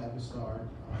 we may have to start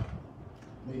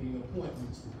making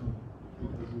appointments to come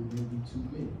because there may be too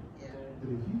many. But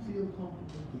if you feel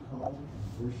comfortable to come and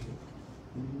worship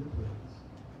in the place,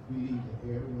 we leave the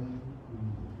air running, we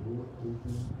leave the door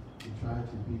open, we try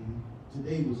to be.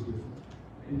 Today was different.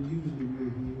 And usually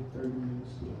we're here 30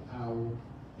 minutes to an hour,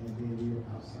 and then we're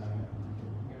outside and we go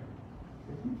here.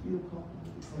 If you feel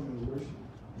comfortable to come and worship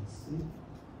and sit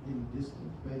in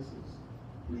distant places,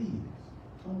 please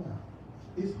come out.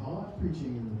 It's hard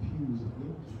preaching in the pews of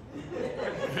empty.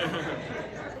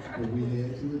 But we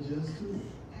had to adjust to it.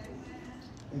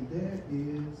 And there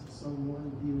is someone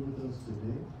here with us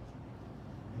today.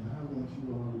 And I want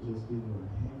you all to just give her a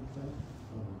hand clap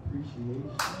of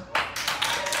appreciation.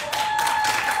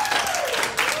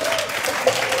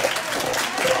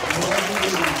 Lord, it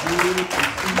is good to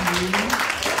see you.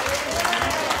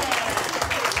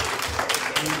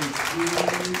 It is good to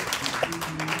see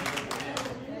you.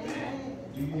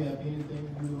 Do you have anything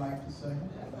you would like to say?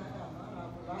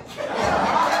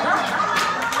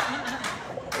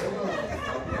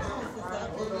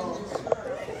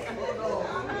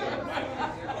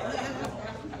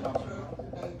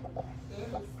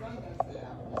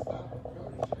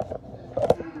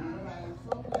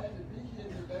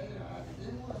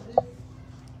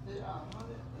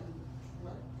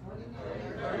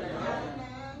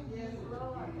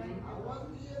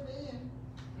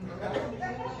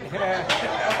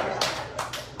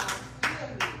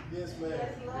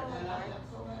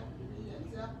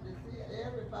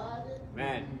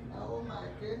 Man. Oh my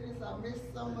goodness, I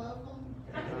missed some of them.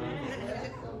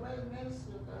 That's the way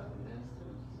minister,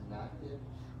 not here.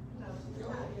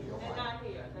 They're not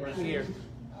here. We're here.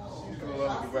 Oh,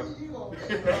 I see you over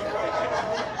there.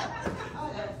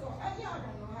 Y'all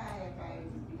don't know how everybody.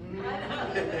 I'm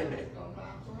so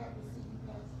happy to see you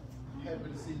guys. Happy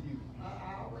to see you. I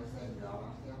always say y'all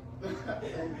myself.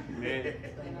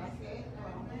 And I said,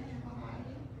 I'm behind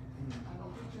it. I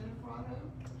don't put you in front of it.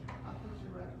 I put you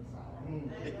right beside it.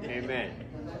 Amen.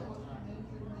 And that's what you mean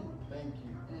to me. Thank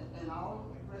you. And all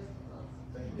the rest of us.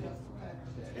 Thank you. Just so happy.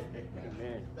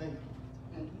 Amen. Thank you.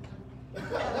 Thank you.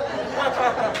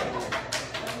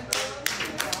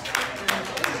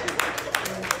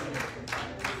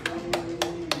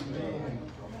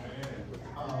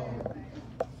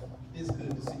 It's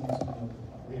good to see you together.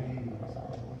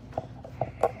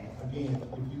 Again,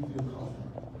 if you feel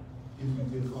comfortable,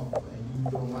 and you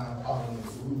don't mind following the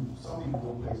rules, some people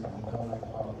go places and don't like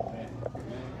following that.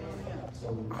 So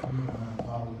if you don't mind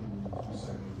following the rules, you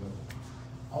certainly will.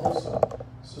 Also,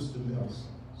 Sister Mills,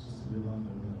 Sister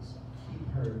Yolanda Mills, keep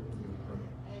her in your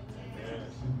prayer.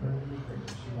 Keep her in your prayer.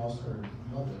 She lost her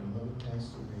mother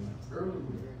passed away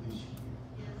earlier this year.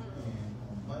 And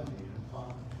on Monday, her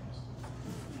father passed away.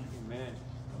 Amen.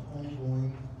 The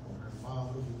homegoing for her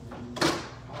father will be on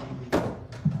the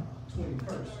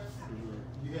 21st.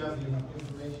 You have the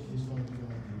information, it's going to be on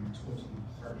the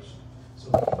 21st. So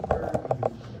keep her in your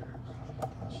prayer.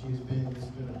 It's been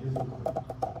a difficult time.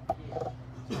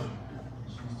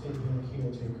 She's taking a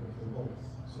caretaker for both.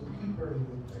 So keep her in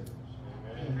your prayers.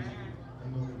 And I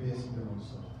know the best knows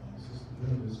so. And Sister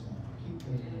Linda's family, keep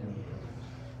them in your prayers.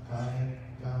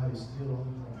 God is still on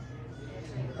the throne.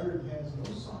 The earth has no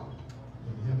song,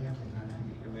 but heaven cannot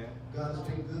hear. God has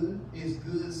been good. It's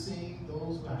good seeing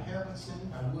those I haven't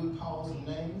seen. I would call some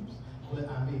names, but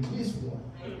I may miss one.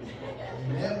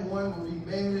 And that one will be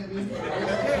mad at me for the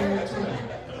rest of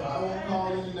 2020. So I won't call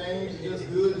any names. It's just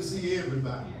good to see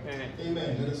everybody.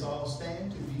 Amen. Let us all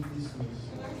stand to be dismissed.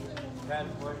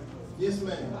 Yes,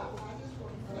 ma'am. I just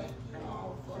want to thank you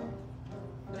all for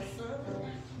the service that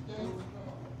you gave us.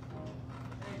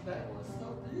 That was so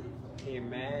beautiful.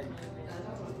 Amen. And I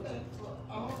want to thank you for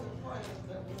all the prayers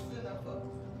that were sent up for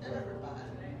everybody,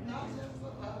 not just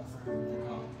for us,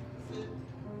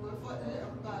 but for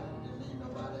everybody. You leave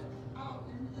nobody out,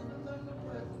 even the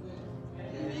president.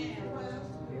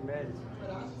 Amen. But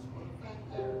I just want to thank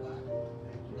everybody.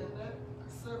 And that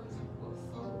service was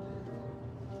so beautiful.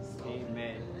 So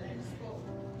Amen. and spoke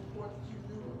what you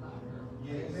do about her.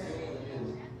 Yes.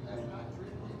 And I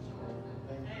really enjoyed that.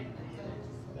 Thank you.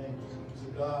 Thank you. To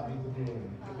God be the glory.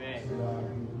 Amen. To God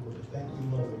be the glory. Thank you,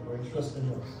 Lord, for trusting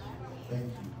us. Thank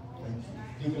you. Thank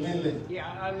you. Deacon Lindley.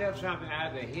 Yeah, I left something out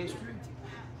of the history.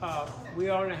 We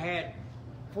only had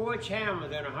 4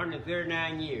 chairmen in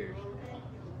 139 years.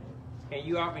 And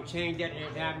you all can change that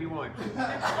anytime you want to.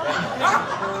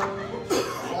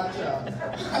 Watch out.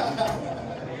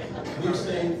 We're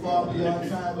staying far beyond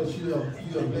time, but you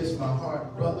have blessed my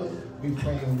heart, brother. We're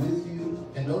praying with you.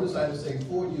 And notice I just say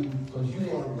for you, because you're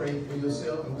going to pray for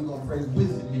yourself, and we're going to pray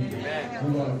with you.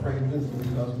 We're going to pray with you,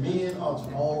 because men ought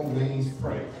to always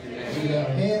pray. If you have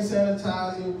hand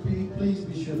sanitizer, please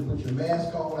be sure to put your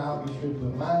mask on. I'll be sure to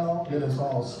put mine on. Let us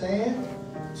all stand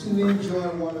to enjoy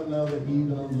one another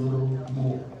even a little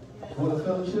more. For the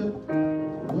fellowship?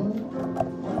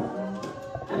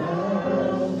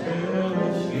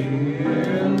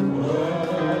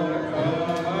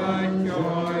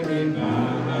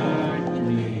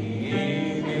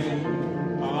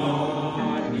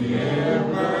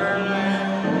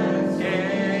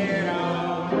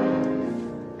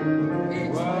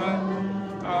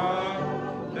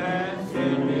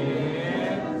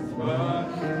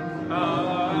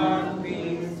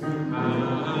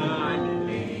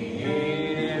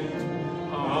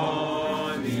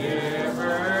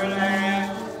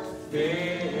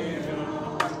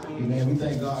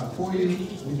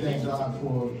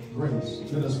 For grace.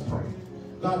 Let us pray.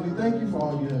 God, we thank you for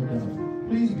all you have done.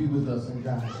 Please be with us and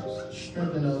guide us,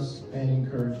 strengthen us, and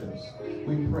encourage us.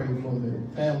 We pray for the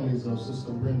families of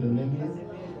Sister Brenda Lindley.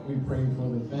 We pray for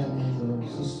the families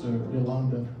of Sister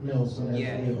Yolanda Nelson as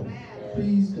well.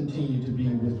 Please continue to be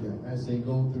with them as they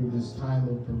go through this time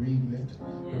of bereavement.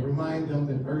 And remind them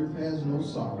that earth has no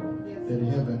sorrow, that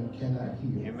heaven cannot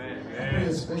heal. Amen. I pray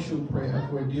a special prayer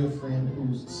for a dear friend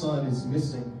whose son is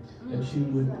missing, that you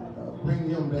would bring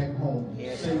him back home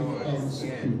safe and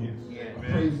secure.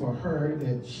 Pray for her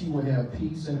that she would have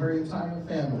peace, and her entire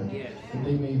family, that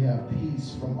they may have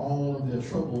peace from all of the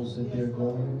troubles that they're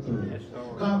going through.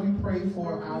 God, we pray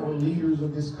for our leaders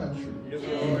of this country. We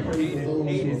pray for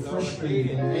those who are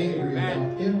frustrated and angry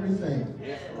about everything.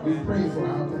 We pray for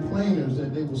our complainers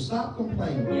that they will stop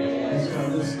complaining and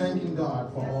start just thanking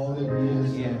God for all that He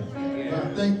has done.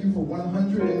 God, thank you for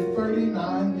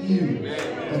 139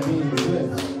 years of being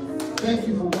blessed. Thank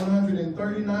you for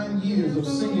 139 years of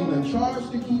singing a charge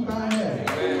to keep I have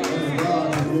and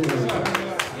God glory.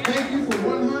 Thank you for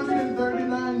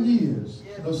 139 years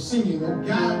of singing, oh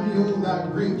guide me, oh thy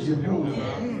great Jehovah,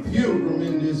 pilgrim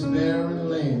in this barren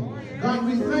land. God,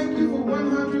 we thank you for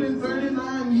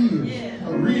 139 years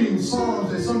of reading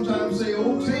songs that sometimes say,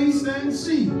 oh taste and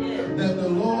see that the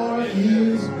Lord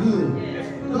is good.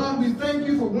 God, we thank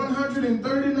you for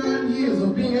 139 years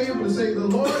of being able to say, the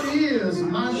Lord is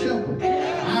my shepherd.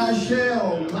 I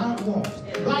shall not want.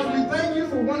 God, we thank you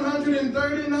for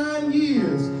 139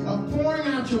 years of pouring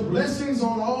out your blessings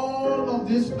on all of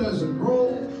this Pleasant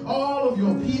Grove, all of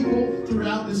your people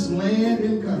throughout this land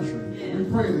and country.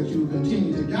 We pray that you will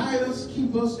continue to guide us,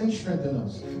 keep us, and strengthen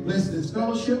us. Bless this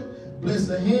fellowship. Bless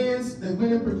the hands that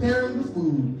went in preparing the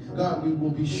food. God, we will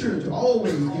be sure to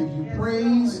always give you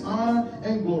praise, honor,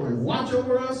 and glory. Watch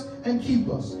over us and keep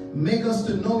us. Make us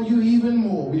to know you even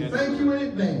more. We thank you in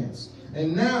advance.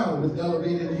 And now, with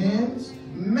elevated hands,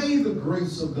 may the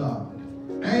grace of God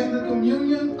and the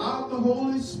communion of the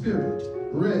Holy Spirit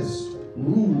rest,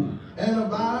 rule, and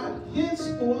abide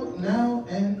henceforth, now,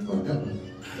 and forever.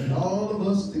 And all of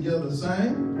us together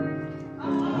sing.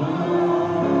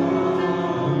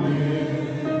 Amen.